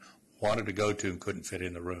everyone wanted to go to and couldn't fit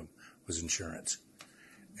in the room was insurance.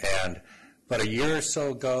 But a year or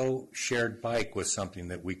so ago, shared bike was something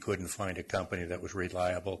that we couldn't find a company that was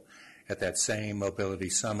reliable. At that same mobility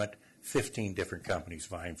summit, 15 different companies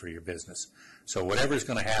vying for your business. So whatever's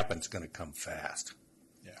going to happen is going to come fast.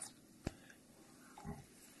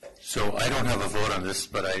 So I don't have a vote on this,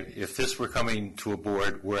 but if this were coming to a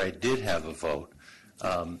board where I did have a vote,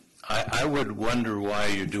 I would wonder why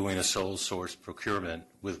you're doing a sole source procurement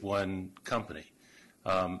with one company.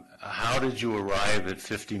 How did you arrive at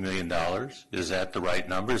 $50 million? Is that the right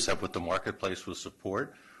number? Is that what the marketplace will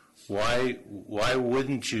support? Why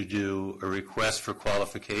wouldn't you do a request for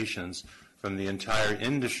qualifications from the entire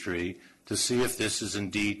industry to see if this is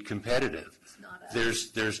indeed competitive? You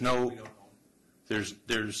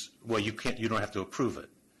don't have to approve it.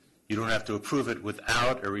 You don't have to approve it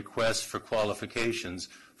without a request for qualifications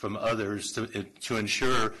from others to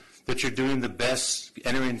ensure that you're doing the best,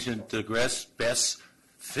 entering into the best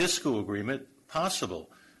fiscal agreement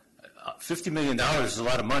possible. $50 million is a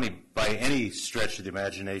lot of money by any stretch of the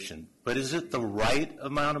imagination, but is it the right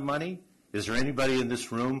amount of money? Is there anybody in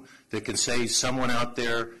this room that can say someone out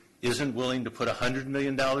there isn't willing to put $100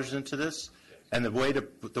 million into this? And the way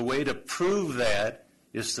to prove that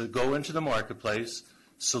is to go into the marketplace,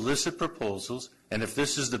 solicit proposals, and if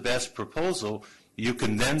this is the best proposal, you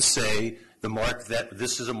can then say, that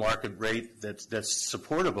this is a market rate that's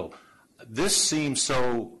supportable. This seems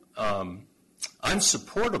so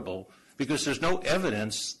unsupportable because there's no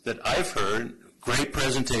evidence that I've heard. Great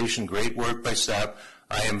presentation, great work by staff.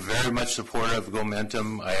 I am very much supportive of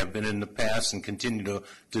Gomentum. I have been in the past and continue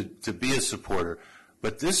to be a supporter.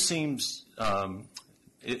 But this seems,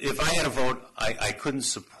 if I had a vote, I couldn't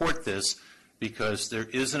support this because there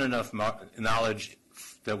isn't enough knowledge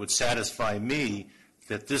that would satisfy me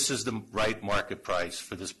that this is the right market price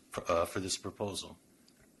for this proposal.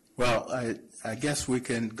 Well, I guess we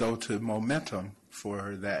can go to Momentum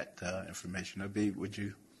for that information. Abhi, would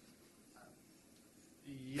you?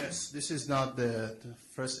 Yes, this is not the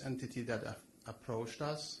first entity that approached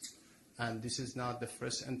us, and this is not the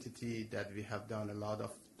first entity that we have done a lot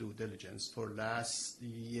of due diligence. For last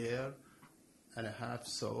year and a half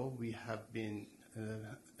so, we have been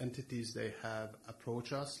entities they have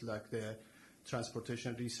approached us, like the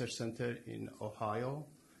Transportation Research Center in Ohio,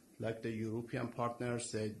 like the European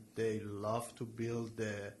partners. They love to build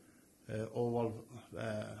the oval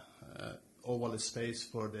space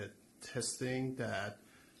for the testing that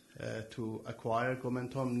to acquire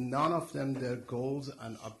Gomentum. None of them, their goals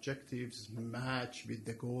and objectives match with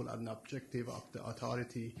the goal and objective of the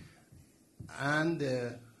authority and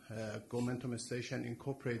the Gomentum Station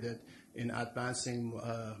Incorporated in advancing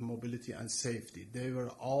mobility and safety. They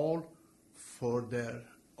were all for their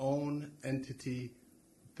own entity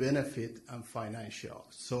benefit and financial.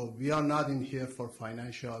 So we are not in here for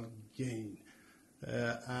financial gain.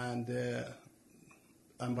 And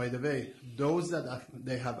by the way, those that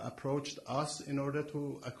they have approached us in order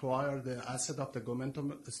to acquire the asset of the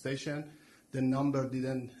Gomentum Station, the number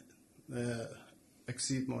didn't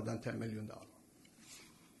exceed more than $10 million.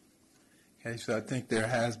 Okay, so I think there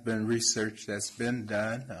has been research that's been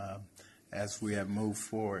done as we have moved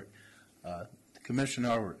forward.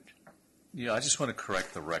 Commissioner Ulrich. Yeah, I just want to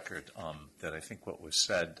correct the record that I think what was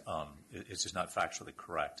said is just not factually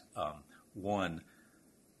correct. One,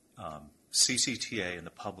 CCTA and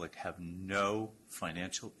the public have no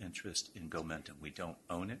financial interest in Gomentum. We don't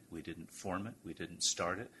own it. We didn't form it. We didn't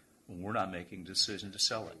start it. And we're not making a decision to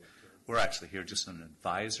sell it. We're actually here just in an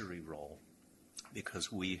advisory role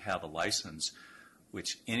because we have a license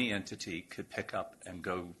which any entity could pick up and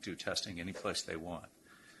go do testing any place they want.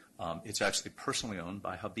 It's actually personally owned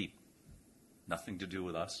by Habib. Nothing to do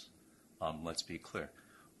with us. Let's be clear.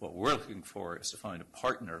 What we're looking for is to find a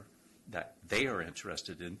partner that they are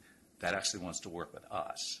interested in that actually wants to work with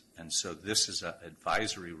us. And so this is an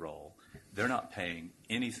advisory role. They're not paying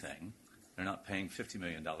anything. They're not paying $50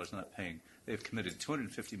 million. They're not paying. They've committed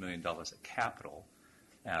 $250 million of capital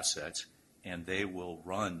assets, and they will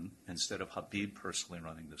run, instead of Habib personally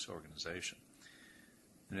running this organization.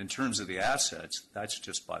 And in terms of the assets, that's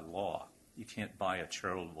just by law. You can't buy a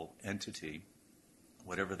charitable entity.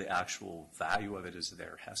 Whatever the actual value of it is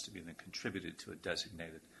there has to be then contributed to a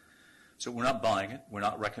designated. So we're not buying it. We're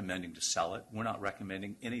not recommending to sell it. We're not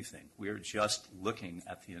recommending anything. We're just looking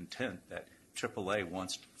at the intent that AAA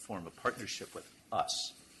wants to form a partnership with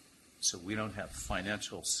us. So we don't have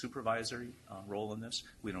financial supervisory role in this.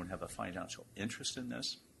 We don't have a financial interest in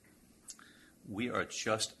this. We are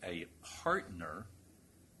just a partner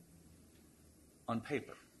on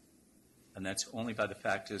paper. And that's only by the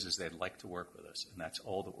fact is they'd like to work with us, and that's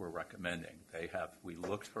all that we're recommending. We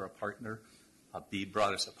looked for a partner. Habib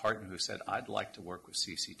brought us a partner who said, I'd like to work with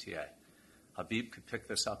CCTA. Habib could pick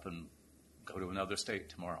this up and go to another state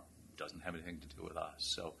tomorrow. It doesn't have anything to do with us.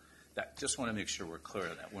 So just want to make sure we're clear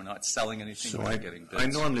on that. We're not selling anything. We're not getting bids. I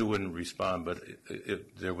normally wouldn't respond, but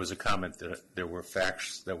there was a comment that there were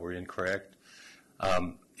facts that were incorrect.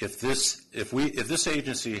 If this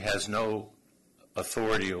agency has no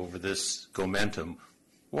authority over this Gomentum,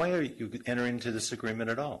 why are you entering into this agreement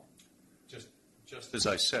at all? Just as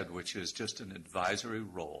I said, which is just an advisory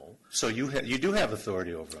role. So you do have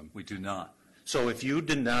authority over them? We do not. So if you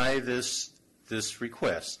deny this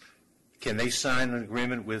request, can they sign an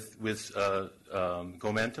agreement with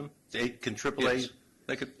Gomentum? Can AAA? Yes.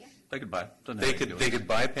 They could buy it. They could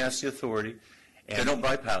bypass the authority. They don't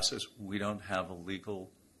bypass us. We don't have a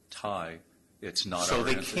legal tie. It's not. So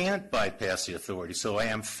they can't bypass the authority. So I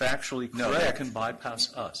am factually correct. No, they can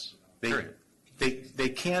bypass us. Period. They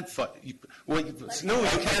can't. No, you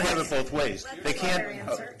can't have it both ways. They can't.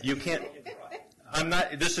 You can't. I'm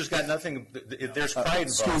not. This has got nothing. There's pride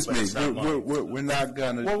involved. Excuse me. We're not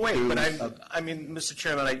going to. Well, wait. But I mean, Mr.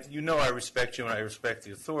 Chairman, I respect you and I respect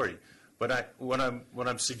the authority. But what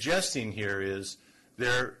I'm suggesting here is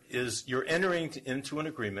you're entering into an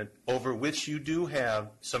agreement over which you do have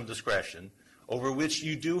some discretion, over which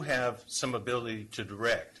you do have some ability to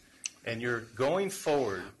direct. and you're going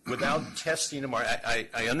forward without testing them. I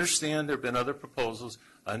understand there have been other proposals.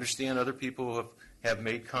 I understand other people have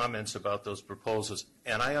made comments about those proposals,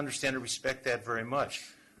 and I understand and respect that very much.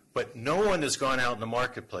 But no one has gone out in the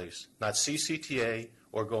marketplace, not CCTA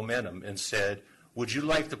or Gomentum, and said, would you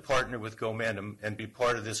like to partner with Gomentum and be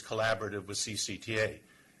part of this collaborative with CCTA?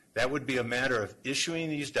 That would be a matter of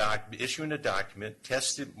issuing a document,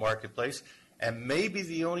 test the marketplace, and maybe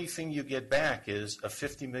the only thing you get back is a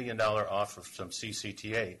 $50 million offer from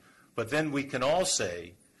CCTA. But then we can all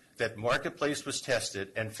say that marketplace was tested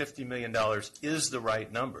and $50 million is the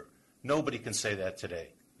right number. Nobody can say that today.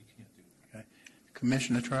 Okay.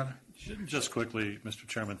 Commissioner Trotter? Just quickly, Mr.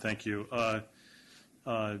 Chairman, thank you.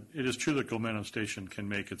 It is true that Gomentum Station can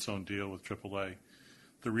make its own deal with AAA.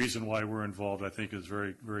 The reason why we're involved, I think, is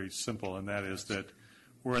very, very simple, and that is that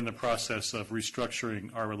we're in the process of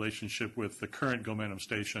restructuring our relationship with the current Gomentum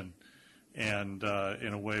Station, and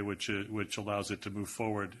in a way which allows it to move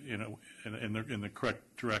forward in the correct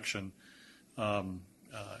direction, and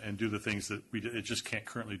do the things that it just can't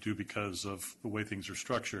currently do because of the way things are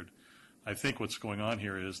structured. I think what's going on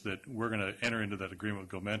here is that we're going to enter into that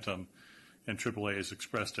agreement with Gomentum, and AAA has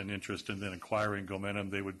expressed an interest in then acquiring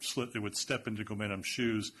Gomentum. They would step into Gomentum's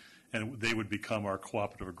shoes, and they would become our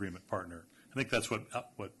cooperative agreement partner. I think that's what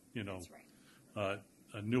Newell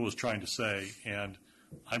was trying to say, and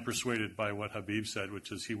I'm persuaded by what Habib said,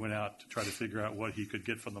 which is he went out to try to figure out what he could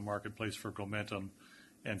get from the marketplace for Gomentum,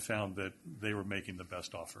 and found that they were making the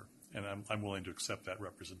best offer, and I'm willing to accept that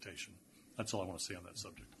representation. That's all I want to say on that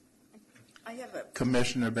subject. I have a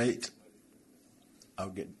Commissioner Bates. I'll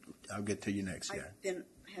get to you next, yeah. I didn't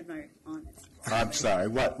have my on. I'm sorry.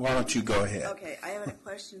 Why don't you go ahead? Okay, I have a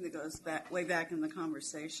question that goes way back in the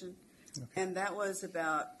conversation, and that was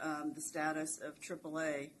about the status of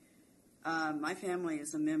AAA. My family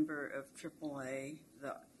is a member of AAA,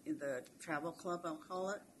 the travel club, I'll call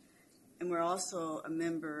it, and we're also a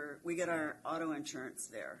member. We get our auto insurance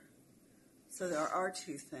there, so there are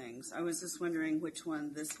two things. I was just wondering which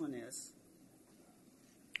one this one is.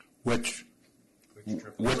 Which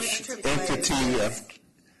entity?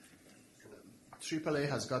 AAA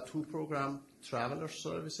has got two programs, traveler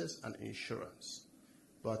services and insurance.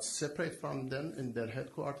 But separate from them, in their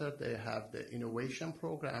headquarters, they have the innovation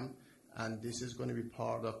program, and this is going to be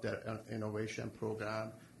part of their innovation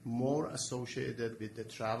program, more associated with the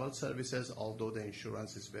travel services, although the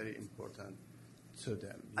insurance is very important to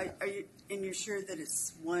them. Yeah. And you're sure that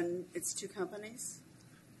it's two companies?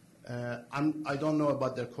 I don't know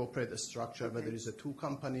about their corporate structure, whether it's a two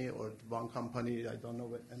company or one company. I don't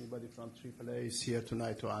know if anybody from AAA is here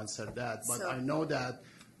tonight to answer that. But I know that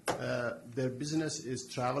their business is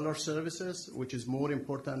traveler services, which is more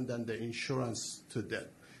important than the insurance to them.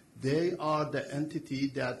 They are the entity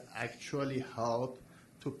that actually help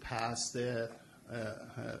to pass the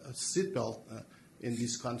seatbelt in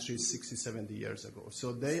this country 60, 70 years ago.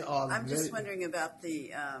 So they are. I'm just wondering about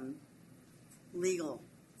the legal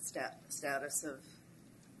status of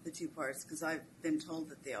the two parts, because I've been told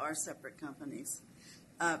that they are separate companies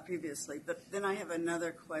previously. But then I have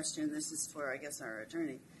another question. This is for, I guess, our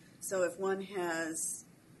attorney. So if one has,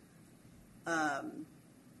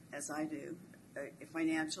 as I do, a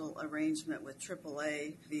financial arrangement with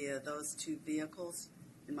AAA via those two vehicles,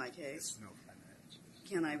 in my case,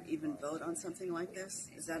 can I even vote on something like this?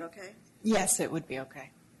 Is that okay? Yes, it would be okay.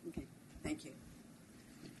 Okay, thank you.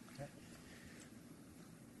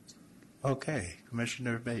 Okay,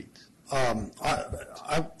 Commissioner Bates. I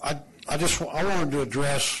wanted to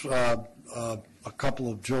address a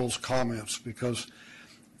couple of Joel's comments, because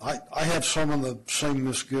I have some of the same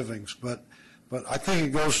misgivings, but I think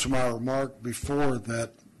it goes to my remark before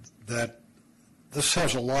that this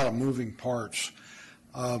has a lot of moving parts.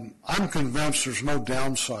 I'm convinced there's no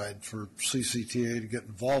downside for CCTA to get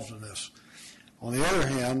involved in this. On the other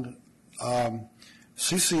hand,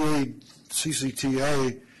 CCTA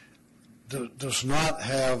does not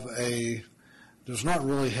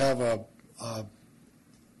really have a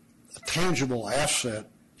tangible asset,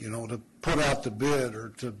 to put out the bid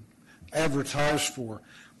or to advertise for.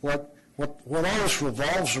 What all this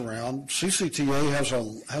revolves around, CCTA has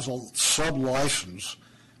a sub-license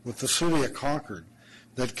with the City of Concord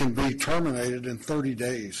that can be terminated in 30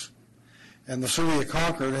 days. And the City of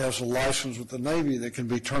Concord has a license with the Navy that can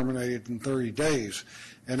be terminated in 30 days.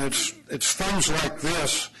 And it's things like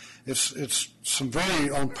this. It's some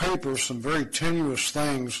on paper, some very tenuous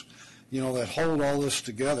things, that hold all this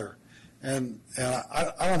together. And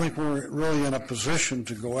I don't think we're really in a position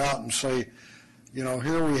to go out and say,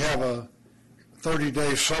 here we have a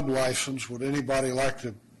 30-day sub-license. Would anybody like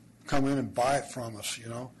to come in and buy it from us,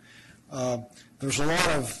 There's a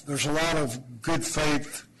lot of good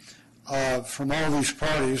faith from all these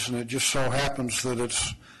parties, and it just so happens that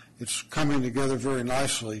it's coming together very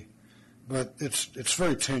nicely, but it's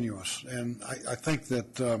very tenuous, and I think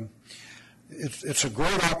that it's a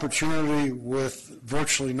great opportunity with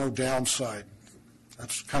virtually no downside.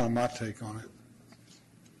 That's kind of my take on it.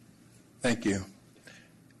 Thank you.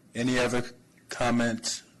 Any other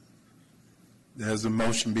comments? There's a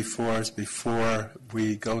motion before us. Before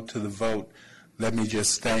we go to the vote, let me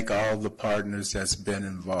just thank all the partners that's been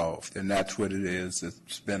involved, and that's what it is.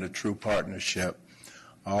 It's been a true partnership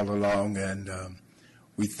all along, and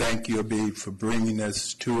we thank you, Habib, for bringing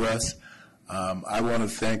this to us. I want to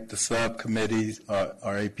thank the subcommittees,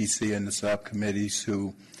 our APC and the subcommittees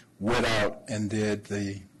who went out and did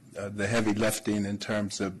the heavy lifting in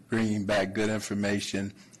terms of bringing back good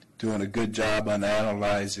information, doing a good job on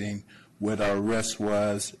analyzing what our risk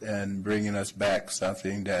was, and bringing us back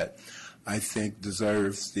something that I think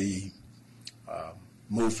deserves the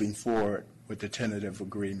moving forward with the tentative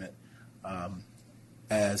agreement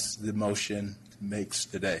as the motion makes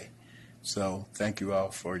today. So thank you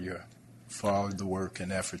all for all of the work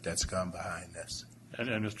and effort that's gone behind this. And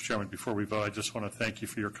Mr. Chairman, before we vote, I just want to thank you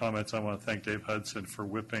for your comments. I want to thank Dave Hudson for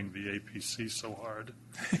whipping the APC so hard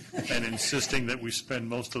and insisting that we spend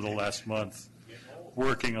most of the last month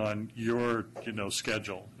working on your,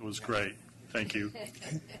 schedule. It was great. Thank you.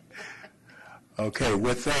 Okay,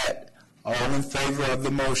 with that, all in favor of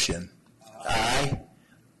the motion? Aye.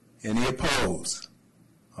 Any opposed?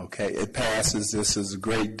 Okay, it passes. This is a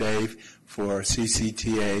great day for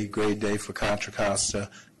CCTA, great day for Contra Costa,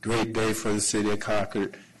 great day for the city of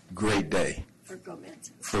Concord, great day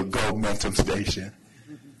for Momentum Station.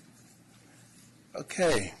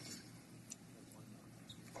 Okay.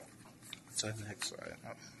 What's our next slide?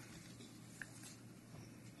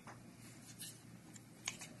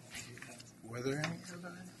 Were there any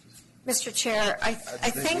other? Mr. Chair, I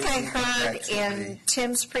think I heard in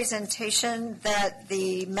Tim's presentation that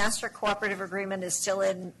the master cooperative agreement is still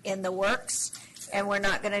in the works, and we're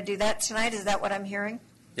not going to do that tonight. Is that what I'm hearing?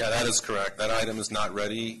 Yeah, that is correct. That item is not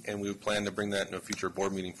ready, and we plan to bring that in a future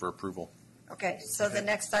board meeting for approval. Okay, so the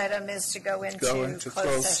next item is to go into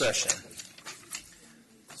closed session.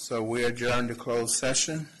 So we adjourn to closed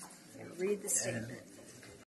session. And read the statement.